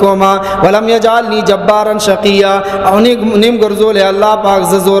سلوک کو ما ولم يجعلني جبارا شقيا او نیم ګرځول الله پاک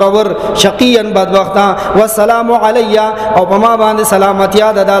ز زورور شقيا بدبختا والسلام علی او پما باندې سلامتی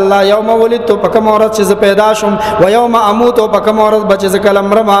یاد د الله یوم ولدت پکم اورت چې پیدا شوم و یوم اموت پکم اورت بچ ز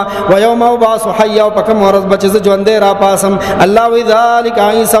کلم رما و یوم ابعث حیا پکم اورت بچ ز ژوند را پاسم الله و ذالک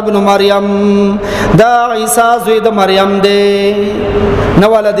عیسی ابن مریم دا عیسی زوی د مریم دی نو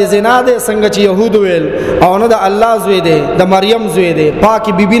ولد زنا دی څنګه چې يهود ویل او نو د الله زوی دی د مریم زوی دی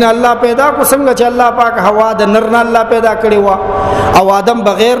پاکي بیبین الله پیدا کو څنګه چې الله پاک هوا د نر نه الله پیدا کړی و او آدم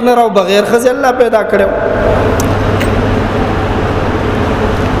بغیر نر او بغیر خزل الله پیدا کړو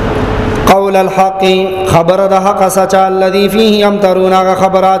قول الحق خبر د حق سچ الذي فيه يمترون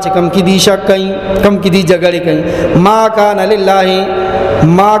خبرات کم کی دی شک کئ کم کی دی جګړه کئ ما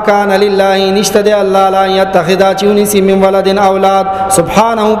کان لله نشته دی الله لا يتخذا چونی سی من ولد اولاد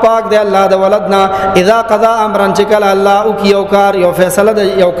سبحانه پاک دی الله د ولدنا اذا قضى امرا چکل الله او کیو کار یو فیصله د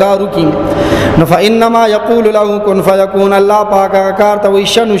یو کارو کی نو فانما يقول له كن فيكون الله پاک کار ته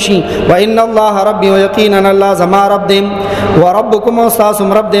وشنشي وان الله ربي ويقينا الله زما رب دې وربكم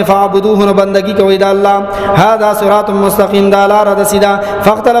واستاسم رب دې فاعبدوه نو بندگی کوي د الله هذا صراط مستقيم دا لار د سیدا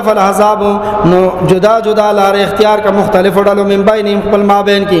فاختلف الاحزاب نو جدا جدا لار اختیار کا مختلف ډلو من بینهم خپل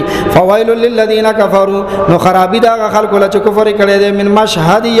مابین کی فویل للذین کفروا نو خرابی دا خلق له کفر کړي دي من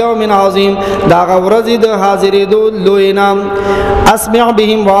مشهد یوم عظیم دا ورځ د حاضرې دو لوینا اسمع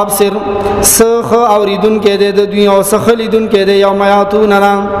بهم وابصر سخ اوریدون کې دي د دنیا او سخلیدون کې دي یوم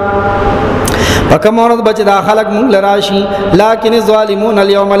یاتوننا فکمورت بچ دا خلق مونږ لراشي لکن الظالمون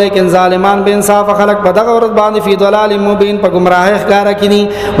اليوم لیکن ظالمان به انصاف خلق په دغه ورځ باندې فی ضلال مبین په گمراهی ښکارا کینی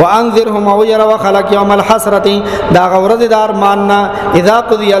وانذرهم ويروا خلق یوم الحسرت دا ورځ دار ماننا اذا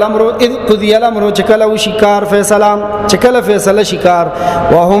قضی الامر چکل او شکار فیصله چکل فیصله شکار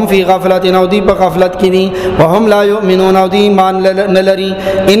وهم فی غفلت نو دی په غفلت کینی وهم لا یؤمنون او دی ایمان نلری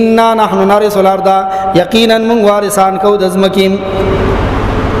انا نحن نرث الارض یقینا من وارثان کو دزمکیم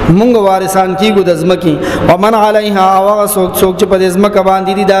مونږ وارثان کیږو د ځمکې ومن علیها او سوک چې په ځمکه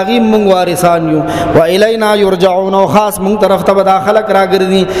باندې دي داغي مونږ وارثان یو و الینا یرجعون او خاص مونږ طرف ته داخله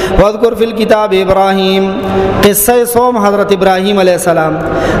راګرځي واذکر فی الكتاب ابراهیم قصه صوم حضرت ابراهیم علیہ السلام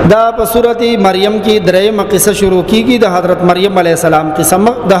دا په سورۃ مریم کې درېمه قصه شروع کیږي د حضرت مریم علیہ السلام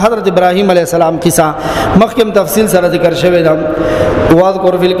قصه د حضرت ابراهیم علیہ السلام قصه مخکې تفصیل سره ذکر شوی دا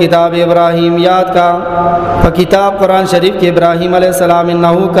واذکر فی الكتاب ابراهیم یاد کا په کتاب قرآن شریف کې ابراهیم علیہ السلام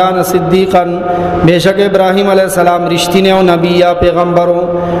انه کان صدیقا بیشک ابراهیم علیہ السلام رښتینی او نبی یا پیغمبرو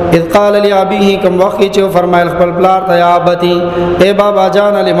اذ قال لابیه کوم وخت چې فرمایل خپل پلار ته یا ابتی اے بابا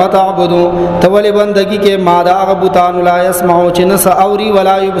جان لم تعبدو تولی بندگی کې ما دا غبطان لا يسمعو چې نس اوري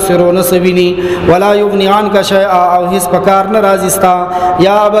ولا يبصرون سوینی ولا یغنی عنک شیئا او هیڅ پکار ناراضی استا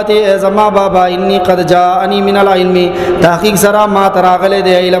یا ابتی ای زما بابا انی قد جاءنی من العلم تحقیق سرا ما تراغله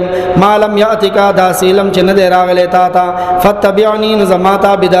دی علم ما لم یاتک دا علم چې نه دی راغله تا تا فتبعنی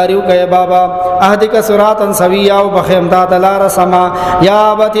نظماتا بداریو کای بابا اهدک صراطا سویا او بخیمتا تلار سما یا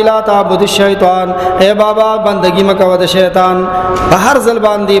ابتی لا تعبد الشیطان اے بابا بندگی مکو د شیطان په هر ځل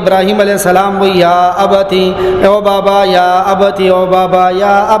باندې ابراهیم علیہ السلام و یا ابتی او بابا یا ابتی او بابا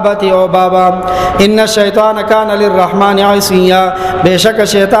یا ابتی او بابا ان الشیطان کان للرحمن عصیا بیشک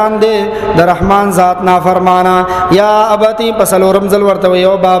شیطان دے د رحمان ذات نافرمانا یا ابتی پسلورم ځل ورته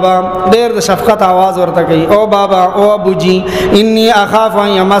او بابا ډیر د شفقت आवाज ورته کوي او بابا او ابو جی انی اخاف ان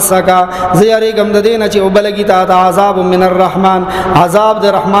یمسک زیری گم د دینه چې وبلګی تا عذاب من الرحمن عذاب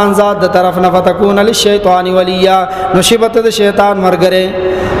د رحمان ذات د طرف نه فتكون للشیطان ولیا نشبت د شیطان مرګره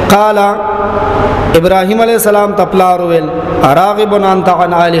قال ابراهیم علیہ السلام تپلار ویل راغب انت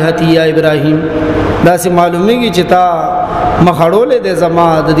عن الہتی یا ابراهیم دا سي معلومیږي چې تا مخړولې د زما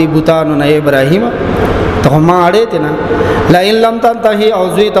د دې بوتانو نه ابراهیم ته ما اړې ته نه لا ان لم تنتهي او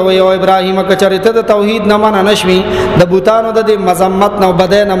زوی ته وي او ابراهیم کچریته د توحید نه من نشوي د بوتانو د مذمت نه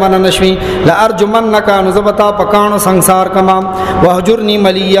بده نه من نشوي لا ارجمنک نزبتا پکانو ਸੰسار کما وهجرنی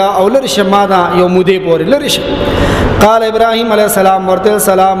ملیا او لرشمادا یو مودې پورې لرش قال ابراهیم علیہ السلام ورته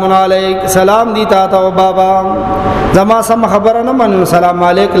سلام علیک سلام دی تا او بابا زما سم خبره نه منو سلام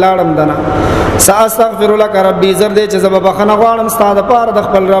علیک لاړم دنا ساستغفر لك ربي زر دې چې زب بخنه غواړم ستاسو لپاره د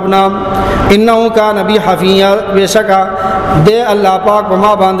خپل رب نام انه کان بی حفیا بشکا دې الله پاک په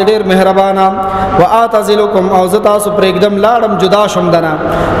ما باندې ډېر مهربانا واعتزلکم او زتا سو پر एकदम لاړم جدا شوم دنا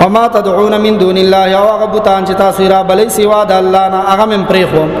وما تدعون من دون الله او غبطان چې تاسو را بلې سوا د الله نه هغه مم پرې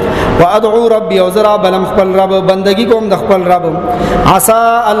خو وادعو ربي او زرا بلم خپل رب بندگی کوم د خپل رب عسى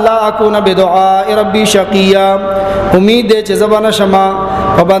الله اكون بدعاء ربي شقيا امید دې چې زبانه شما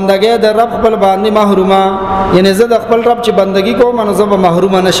په بندګۍ د رب خپل باندې محرومه یعنی زه د خپل رب چې بندگی کوم نو زه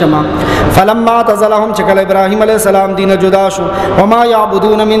محرومه نشم فلما تزلهم چکل ابراهیم علیہ السلام دین جدا شو وما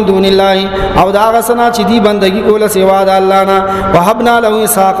يعبدون من دون الله او دا غسنا چې دی بندگی کوله سوا د الله نه وهبنا له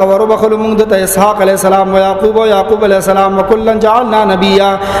اسحاق وربخل من د اسحاق علیہ السلام و یعقوب علیہ السلام وکلا جعلنا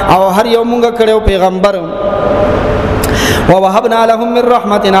نبیا او هر یو مونږ کړو پیغمبر ووهبنا لهم من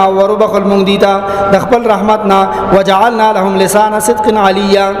رحمتنا وربخل مندیتا د خپل رحمتنا وجعلنا لهم لسان صدق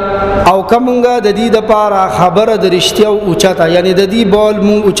علیا او کومګه د دې د پاره خبره د رښتیا او اوچتا یعنی د دې بول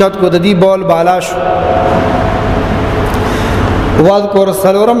مون اوچت کو د دې بول بالا شو واذکر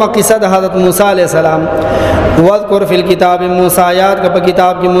سلورم قصه د حضرت موسی علیہ السلام واذکر فی الكتاب موسی یاد کا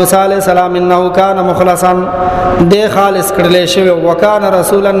کتاب کې موسی علیہ السلام انه کان مخلصا د خالص کړل شوی وکانه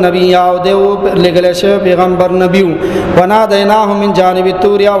رسول النبی او د لګل شوی پیغمبر نبی ونادیناه من جانب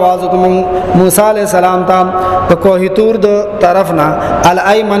الطور आवाज کوم موسی علیہ السلام ته په کوه تور د طرفنا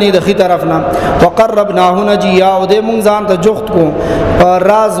الایمنی د خي طرفنا وقربناه نجیا او د مونږ ځان ته جوخت کو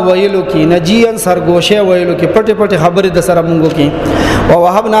راز ویلو کې نجیان سرګوشه ویلو کې پټه پټه خبره د سره مونږ کې او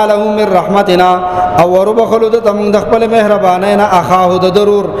وهبنا له من رحمتنا او وربخلو د تم د خپل مهربانه نه اخاه د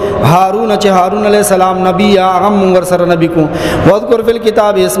ضرور هارون چې هارون علیہ السلام نبی یا غم ور سره نبی کو واذکر فی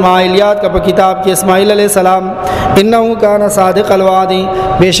الكتاب اسماعیل یاد کا په کتاب کې اسماعیل علیہ السلام انه کان صادق الوعد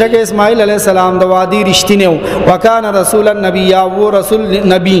بیشک اسماعیل علیہ السلام د وعده رښتینه وکانه رسول النبی یا و رسول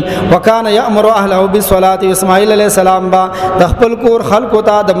نبی وکانه یامر اهله بالصلاه اسماعیل علیہ السلام با د خپل کور خلکو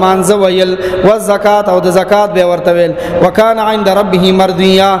ته د مانزه ویل او زکات او د زکات به ورته ویل وکانه عند ربه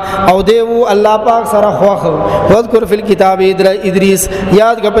مرضیا او دیو الله پاک سره خوخه واذکر فی الكتاب ادریس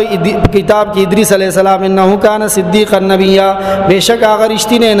یاد کا کتاب کې ادریس علیہ السلام انه کان صدیقا نبیا بیشک هغه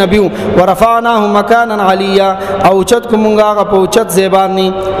رښتینه نبی ورفعناه مکانا علیا او چت کومغه هغه پوچت زبانی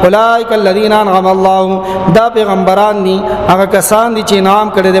اولئک الذین انعم الله دا پیغمبران دي هغه کسان دي چې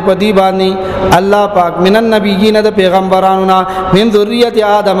نام کړي د پدی باندې الله پاک من النبیین د پیغمبرانو نا من ذریه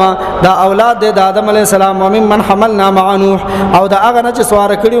آدم دا اولاد د آدم علیہ السلام او من حملنا مع نوح او دا هغه نه چې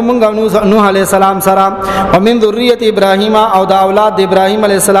سوار کړي مونږ نوح علیہ السلام سره او من ذریه ابراهیم او دا اولاد د ابراهیم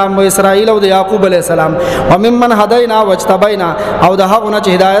علیہ السلام او اسرائیل او د یعقوب علیہ السلام وممن هدینا واجتبینا او د هغه نه چې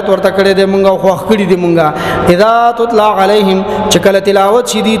هدایت ورته کړې دي مونږ خو کړې دي مونږه اذا تطلع علیهم چې کله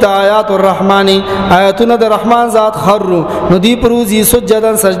تلاوت شې دي د آیات الرحمن آیاتونه د رحمان ذات خر نو دی پروزی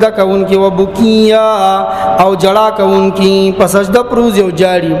سجدن سجده کوونکی و بکیا او جړه کوونکی په سجده پروزی او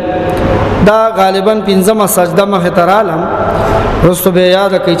جاړي دا غالبا پنځمه سجده مخه ترالم رستو به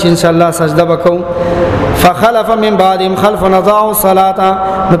یاد کوي چې ان شاء الله سجده وکاو فخلف من بعدهم خلف نضاعوا الصلاه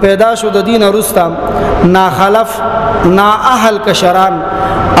نو پیدا شو د دین رستا نا خلف نا اهل کشران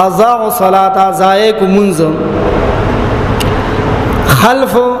اضاعوا الصلاه زایک منذ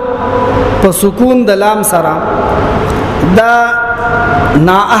خلف په سکون د لام سره دا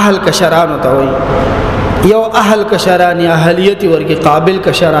نا اهل کشران ته وي یو اهل کشران اهلیت ورکی قابل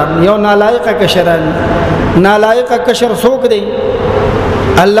کشران یو نالایق کشران نالایق کشر څوک دی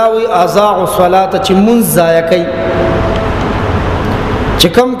الله وی اضاع الصلاه چې منځ ضایع کوي چې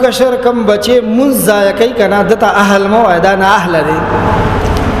کم کشر کم بچي منځ ضایع کوي کنه دته اهل مو ادا نه اهل دی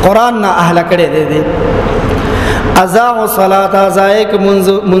قران نه اهل کړي دی اضاع الصلاه ضایع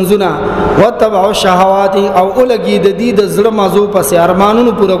منځونه وتبع الشهوات او الګي د دې د زړه مازو پس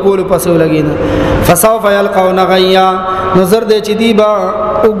ارمانونو پوره کول پس ولګین فسوف يلقون غيا نظر دې چې دی با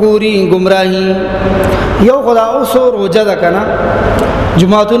وګوري گمراهي یو خدا اوسو روزه ده کنه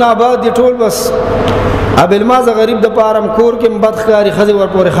جمعتون آباد دی ټول بس ابل ماز غریب د پارم کور کې بدخاري خزي ور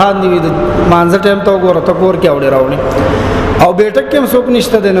پورې خان دی مانځ ټیم ته وګوره ته کور کې اوري راوړي او بیٹک کې څوک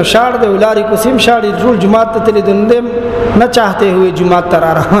نشته د نو شاړ د ولاري کوسیم شاړي ټول جمعات ته تل دندم نه چاهته ہوئے جمعات تر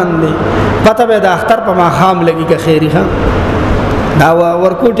روان دي پته به د اختر په ما خام لګي که خیری ها دا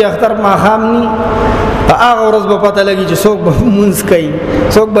ورکوټي اختر ما خام ني په هغه ورځ به پته لګي چې څوک به مونږ کوي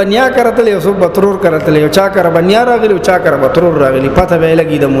څوک بنیا کرتل څوک به ترور کرتل یو چا کر بنیا راغلی چا کر به ترور راغلی پته به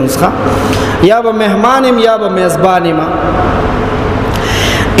لګي د مونږه یا به مهمانم یا به میزبانم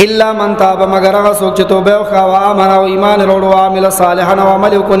الا من تاب مگر هغه څوک چې توبه او امن او ایمان وروړو او عمل صالحا او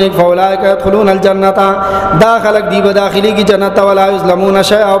عمل وکړي فاولئک يدخلون الجنه داخلك دی به داخلي کی جنت ولا یظلمون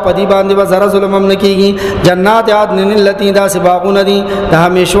شیئا او پدی باندې به زره ظلم هم نکېږي جنات عدن التي دا سباقون دي د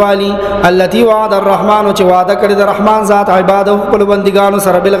همیشوالي التي وعد الرحمن چې وعده کړی د رحمان ذات عباده خپل بندګانو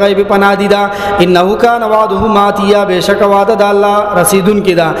سره بالغیب پنادي دا انه کان وعده ماتیا بشک وعده د الله رسیدون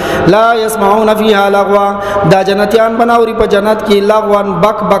کی دا لا يسمعون فيها لغوا دا جنتیان بناوري په جنت کې لغوان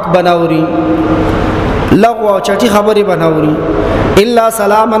بک بک بناوري لغو او چټي خبري بناوري الا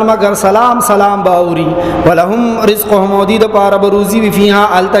سلاما مگر سلام سلام باوري ولهم رزقهم وديد پار بروزي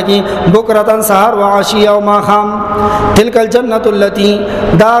فيها التقي بكرة سحر وعشيا وما خام تلك الجنه التي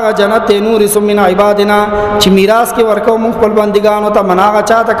دا جنت نور من عبادنا چې میراث کې ورکو مخ خپل بندګانو ته مناغه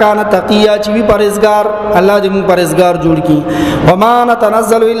چاته کان تقیا چې وی پرهیزګار الله دې موږ پرهیزګار جوړ کړي وما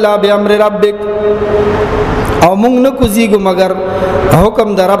نتنزل الا بامر ربك او موږ نه کوزيګو مگر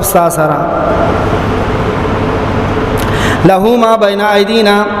حکم در رب سره له ما بین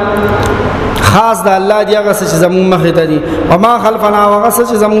ایدینا خاص د الله دی هغه چې زمون مخې ته دي او ما خلفنا هغه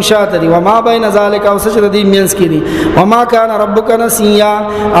چې زمون شاته دي او ما بین ذالک او چې د دې مینس کې دي او ما کان ربک نسیا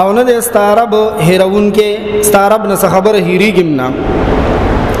او نه د استارب هیرون کې استارب نه خبر هیریګم نه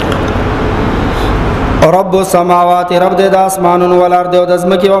رب السماوات رب د اسمانونو والارض او د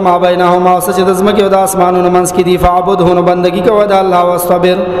زمکه او ما بینهما او چې د زمکه او د اسمانونو منځ کې دی فعبده نو بندگی کوه د الله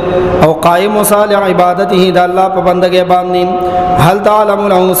واستبر او قائم وصالح عبادته د الله په بندګۍ باندې هل تعلم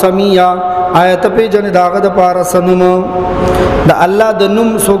له سمیا آیت په جن داغه د پار سنم د الله د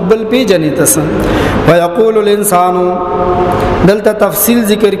نوم سوګبل په جن تس ويقول الانسان دلته تفصیل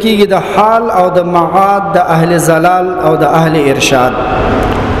ذکر کیږي د حال او د معاد د اهل زلال او د اهل ارشاد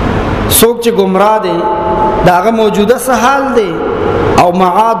څوک چې گمراه دي داغه موجوده سحال دی او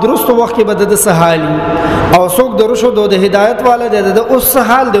معاد درست وخت کې بد د سحالي او څوک درشو د هدایت والا دی د اوس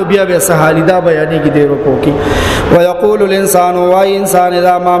سحال دی بیا به سحالي دا بیانې کې دی رکو کې ويقول الانسان وای انسان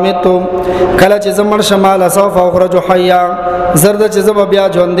اذا ما مت کله چې زمر شمال سوف اخرج حیا زرد چې زب بیا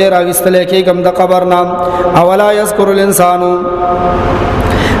ژوند راوستل کې کم د قبر نام اولا یذکر الانسان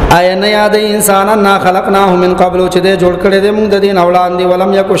آیا نه یاد انسان نه خلقناه من قبل چې دې جوړ کړې دې موږ د دین اولاد دی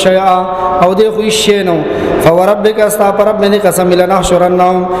ولم یکو شیئا او دې خو شی نو فوربک استا پر رب دې قسم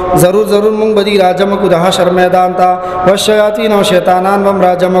لنحشرنهم ضرور موږ بدی راجم کو د حشر میدان تا والشیاطین او شیطانان هم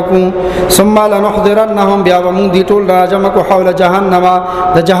راجم کو ثم لنحضرنهم بیا موږ دې ټول راجم کو حول جهنم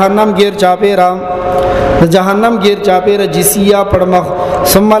د جهنم غیر چاپیرا د جهنم غیر چاپیرا جسیا پړمخ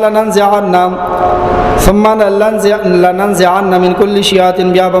ثم لننزعن من كل شياط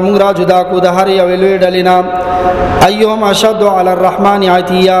بیا بمون را جدا کو د هر یو لوی ډلینا ايهم اشد على الرحمن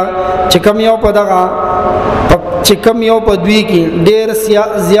عتيا چکم یو پدغه چکم یو پدوی کې ډیر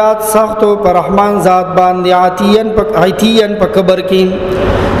زیات سختو پر رحمان ذات باندې عتیان په قبر کې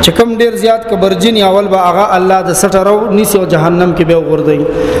چکم ډیر زیات قبرجن اول با هغه الله د سټرو نیسو جهنم کې به وردی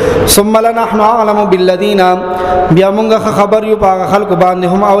ثم لنحن اعلم بالذين بیا مونږه خبر یو په خلق باندې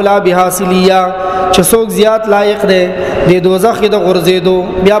هم اولا بحاصلیا چې څوک زیات لایق دی د دوزخ کې د غرزیدو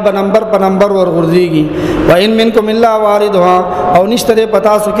بیا په نمبر ور غرزيږي و ان منکم الا واردها او نشته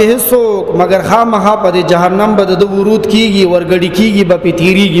پتا سو کې هیڅوک مگر خامخا په جهنم بد د ورود کیږي ورګړی کیږي به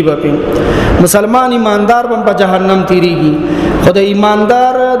پیتیریږي به مسلمان ایماندار هم په جهنم تیریږي خدای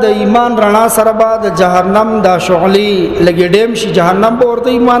ایماندار د ایمان رڼا سره به د جهنم د شعلې لګې ډیم شي جهنم به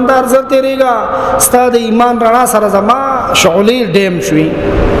ورته ایماندار زر تیریږي ستاد ایمان رڼا سره زما شعلې ډیم شوي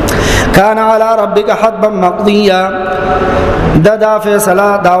کان علی ربک حتما مقضیا دا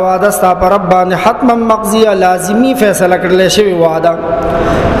فیصله دا وعده ستا پر رب باندې حتما مقضیه لازمی فیصله کړل شوی وعده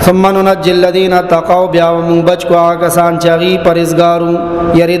ثم ننجي الذين اتقوا بیا من بچ کو کسان چاغي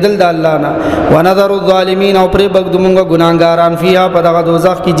پرهیزګارو یریدل د الله نه ونذر الظالمین او پر بغدمغه ګناګاران فيها په دغه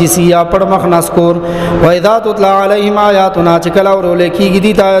دوزخ کې جسیا پړ مخ نسکور و اذا تطلع عليهم آیاتنا چکلا ور لیکيږي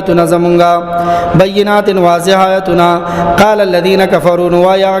دي آیاتنا زمونږه بینات واضح آیاتنا قال الذين كفروا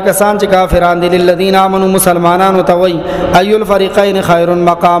ويا کسان چې کافران دي للذین امنوا مسلمانانو ته وای اي الفريقين خير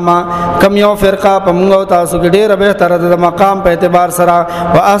مقاما کم یو فرقه په موږ تاسو کې ډیره به تر د مقام په اعتبار سره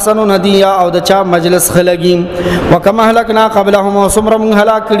واحسن ندیا او د چا مجلس خلګین وکما هلکنا قبلهم وسمر من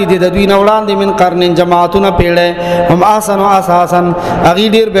هلاك کړي دي د دوی نوړاندې من قرن جماعتونه پیړه هم احسن اساسا اغي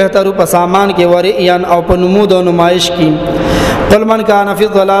ډیر بهتر په سامان کې ورئیان او په نمود او نمایش کې قل من کان فی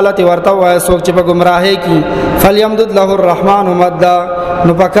الضلاله ورته وای سوچ په گمراهی کې فلیمدد له الرحمن مدا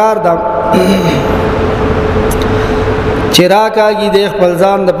نو پکار دا چراکاږي د خپل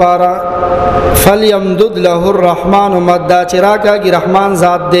ځان د پاره فلیمدد له الرحمن مدا چراکاږي رحمان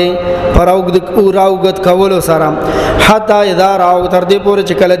ذات دی پر اوګد کولو سره حتا اذا راو تر دې پورې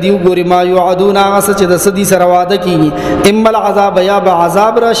چې کله دیو ګوري ما یعدون غس چې د سدي سره وعده کیږي اما العذاب یا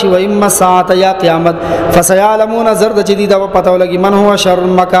بعذاب راشي و اما الساعه یا قیامت فسيعلمون زرد چې دی دا پته ولګي من هو شر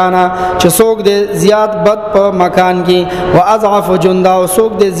مکانا چې څوک دې زیات بد په مکان کې و اضعف جندا او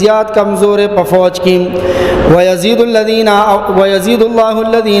څوک دې زیات کمزور په فوج کې ويزيد الله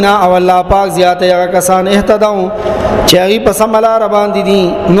الذين او الله پاک زیات هغه کسان اهتدوا چې هغه په سملار باندې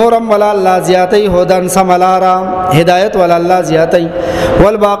دي نورم ولا الله زیاتې هدن سملارا هدایت ولا الله زیاتې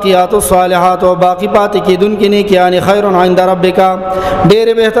والباقیات الصالحات او باقی پات کې دن کې نه کیانه خیر عند ربک ډېر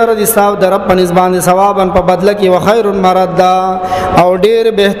بهتر دي ثواب در رب نسبان ثوابن په بدله کې وخير مردا او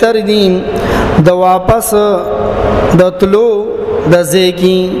ډېر بهتر دي د واپس د طلوع د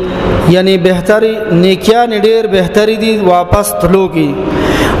زکی یعنی بهتري نیکیان ډېر بهتري دي واپس طلوع کی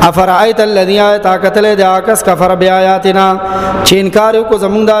افرایت الذی طاقتل د عکس کفر بیااتنا چې انکار کو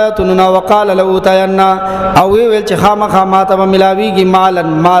زمونږ د آیاتونو وقال له تینا او ویل چې خامخا ماته ملاویږي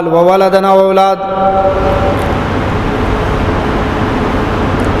مال و ولدنا و اولاد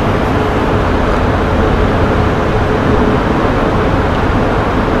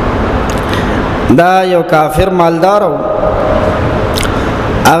دا یو کافر مالدارو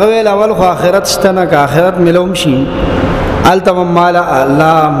اغویل اول خو آخرت شته نه که آخرت ملوم شي التم مال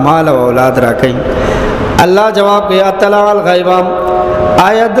الله مال او اولاد راکې الله جواب کوي اطلاع الغیب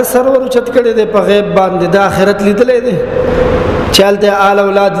آیات د سرور چت کړي د په غیب باندې د آخرت لیدلې دي چلته آل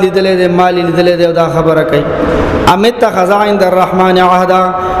اولاد لیدلې دي مال لیدلې دي دا خبره کوي ام اتخذ عند الرحمن عهدا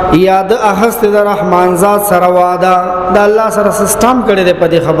یا د اخست د رحمان ذات سره وعده د الله سره سیستم کړی دی په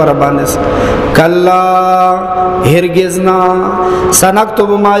دې خبره باندې کلا هرگز نه سنكتب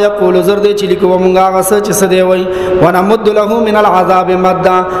ما یقول زرد چې لیکو مونږ هغه څه چې سده وي ونمد له من العذاب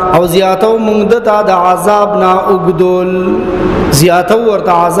مدا او زیاتو مونږ د عذاب نه وګدول زیاتو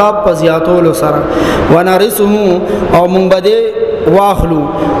ورته عذاب په زیاتولو سره ونرثه او مونږ بده واخلو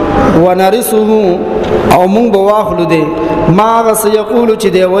ونرثه او مونږ به واخلو دې ما غس یقول چې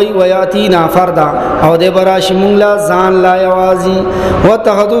دی وای ویاتینا فردا او دې براش مونږ لا ځان لا یوازي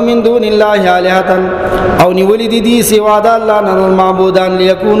وتخذوا من دون الله الهه او نیولې دي سوا د الله نه معبودان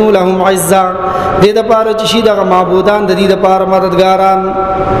ليكونوا لهم عزا دې د پاره چې شي د معبودان د دې د پاره مددګاران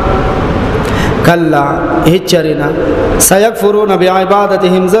کلا هچرینا سيكفرون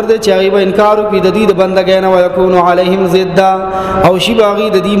بعبادتهم زرد چاغي به انکار کوي د دې د بندګانو او يكون عليهم ضد او شی باغی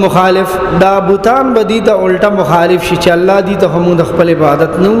د دې مخالف دا بوتان به دې ته الټا مخالف شي چې الله دې ته هم د خپل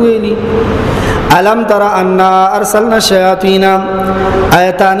عبادت نه ویلي الم تر ان ارسلنا الشياطين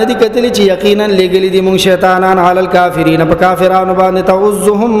ایتان دي کتل چې یقینا لګلی دي مون شیطانان علی الکافرین په کافرانو باندې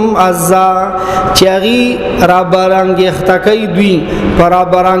تعوذهم عزا چاغي رابرنګ اختکای دوی پر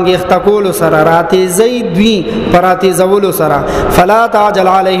رابرنګ اختکول سره راته زید دوی پراته زول سره فلا تعجل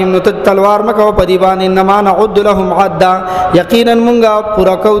عليهم تلوار مکو په دی باندې انما نعد لهم عدا یقینا مونږه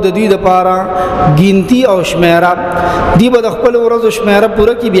پورا کو د دې د پاره ګینتی او شمیره دی به خپل ورځ شمیره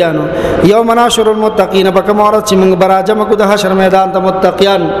پوره کی بیانو یوم ناشر المتقین بکمارت چې موږ براجم کو د حشر میدان ته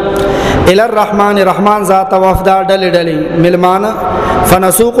متقیان الى الرحمن رحمان ذات وفدا ډلې ډلې ملمان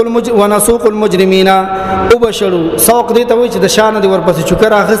ونسوق المجرمین وبشروا سوق دي ته وي چې د شان دي ورپسې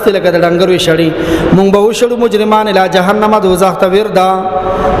چکر اخست لکه د ډنګروي شړی مونږ به وشړو مجرمان الى جهنم دوزخ ته وردا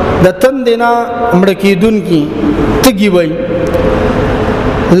د تن دینا مړکیدون کی تګي وي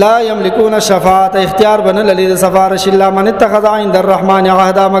لا يملكون الشفاعه اختیار بن للي سفارش الا من اتخذ عند الرحمن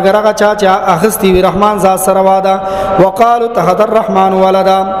عهدا مگر هغه چا اخستی وی رحمان ذات سره واده وقالوا اتخذ الرحمن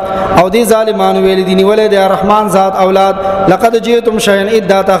ولدا او دي ظالمان ویل دي نیولې د رحمان ذات اولاد لقد جئتم شيئا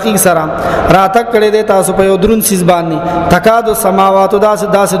ادا تحقیق سره راتک کړي د تاسو په درون سیس باندې تکاد السماوات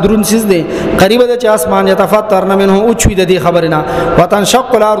داس درون سیس دي قریب د اسمان يتفطرن منه او چوي د دې خبرنا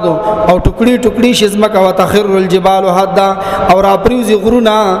وتنشق الارض او ټوکړي ټوکړي شزمک او تخر الجبال حدا او را پریوزي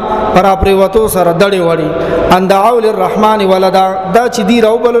غرونا پر پریوتو سره دړي وړي ان دعوا للرحمن ولدا دا چې دی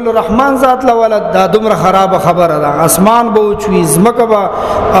راو بل الرحمن ذات له ولد دا دومره خراب خبره ده اسمان به چوي زمکه به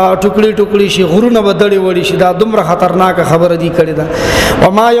ټوکړي ټوکړي شي غرونه به دړي وړي شي دا دومره خطرناک خبره دی کړي ده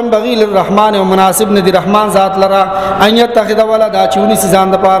وما ينبغي للرحمن ومناسب ندي رحمان ذات لرا ان يتخذ ولدا چونی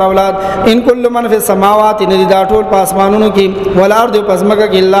سزان د پار اولاد ان كل من في السماوات ندي دا ټول په اسمانونو کې ولارد پزمکه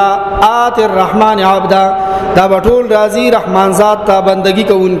کې الا ات الرحمن عبدا دا بټول راضي رحمان ذات ته بندگی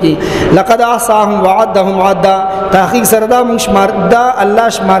کوونکی لقد احصاهم وعدهم عدا تحقیق سره دا مونږ شمار دا الله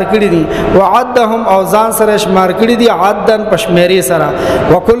شمار کړی دي وعدهم او ځان سره شمار کړی دي عدن پشمیري سره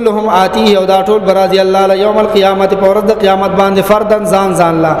وکلهم آتیه او دا ټول برازي الله له یوم القیامت په ورځ د قیامت باندې فردن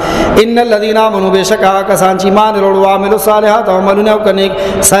ځان لا ان الذين امنوا بشکا کسان چې ایمان لري او عملوا صالحات او عملونه وکړي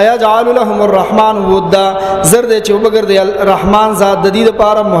سيجعل لهم الرحمن ودا زرد چې وبګر دی الرحمن ذات د دې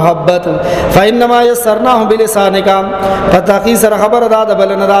لپاره محبت فانما يسرناه بلسانک فتاقی سره خبر ادا د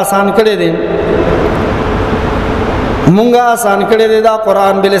بلنه دا آسان کړي دي مونږه آسان کړي دي دا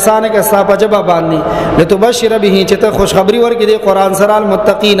قران بلسان کې صاحب جواب باندې لتبشر به چې ته خوشخبری ورکې دي قران سره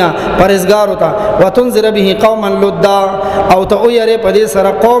المتقین پرهیزګار ہوتا وتنذر به قوما لدا او ته یې په دې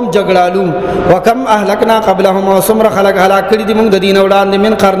سره قوم جګړالو وکم اهلکنا قبلهم وسمر خلق هلاک کړي دي مونږ د دین وړاندې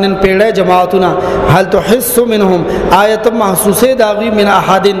من قرنن پیړې جماعتونه هل تحس منهم آیت محسوسه داوی من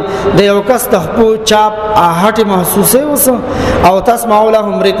احد د یو کس تخپو چاپ احد محسوسه وس او تسمع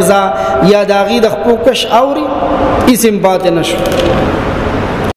لهم رکزا یا داغي د خپو کش اوري اسم پات نشو